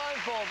got time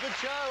for. Good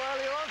show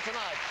earlier on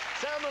tonight.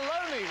 Sarah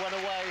Maloney went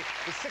away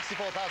with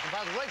 £64,000.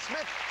 Ray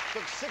Smith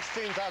took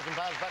 £16,000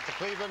 back to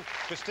Cleveland.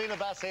 Christina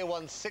Bass here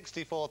won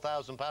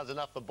 £64,000,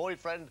 enough for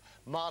boyfriend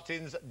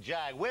Martin's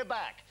Jag. We're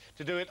back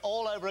to do it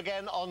all over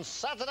again on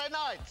Saturday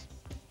night.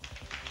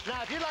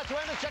 Now, if you'd like to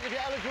enter, check if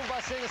you're eligible by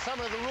seeing a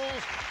summary of the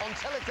rules on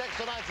teletext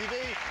on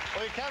ITV,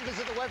 or you can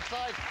visit the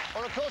website,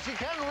 or of course you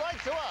can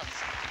write to us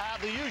at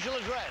the usual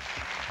address.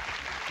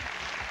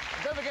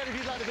 Don't forget, if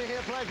you'd like to be here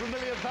playing for £1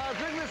 million,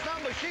 ring this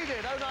number. She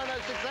did,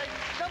 09068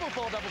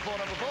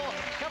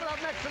 444444. Coming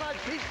up next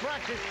tonight, Peak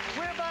Practice.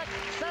 We're back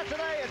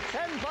Saturday at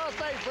 8:10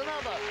 for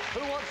another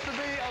Who Wants to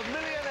Be a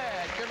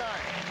Millionaire? Good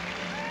night.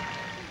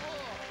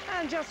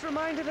 And just a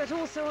reminder that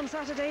also on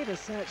Saturday, the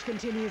search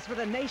continues for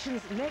the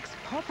nation's next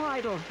pop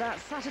idol.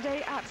 That's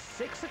Saturday at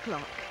 6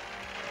 o'clock.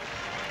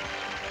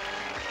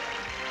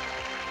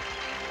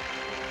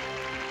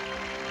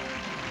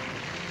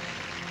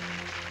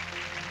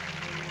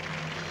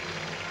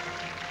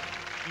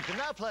 You can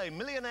now play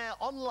Millionaire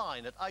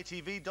online at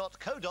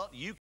itv.co.uk.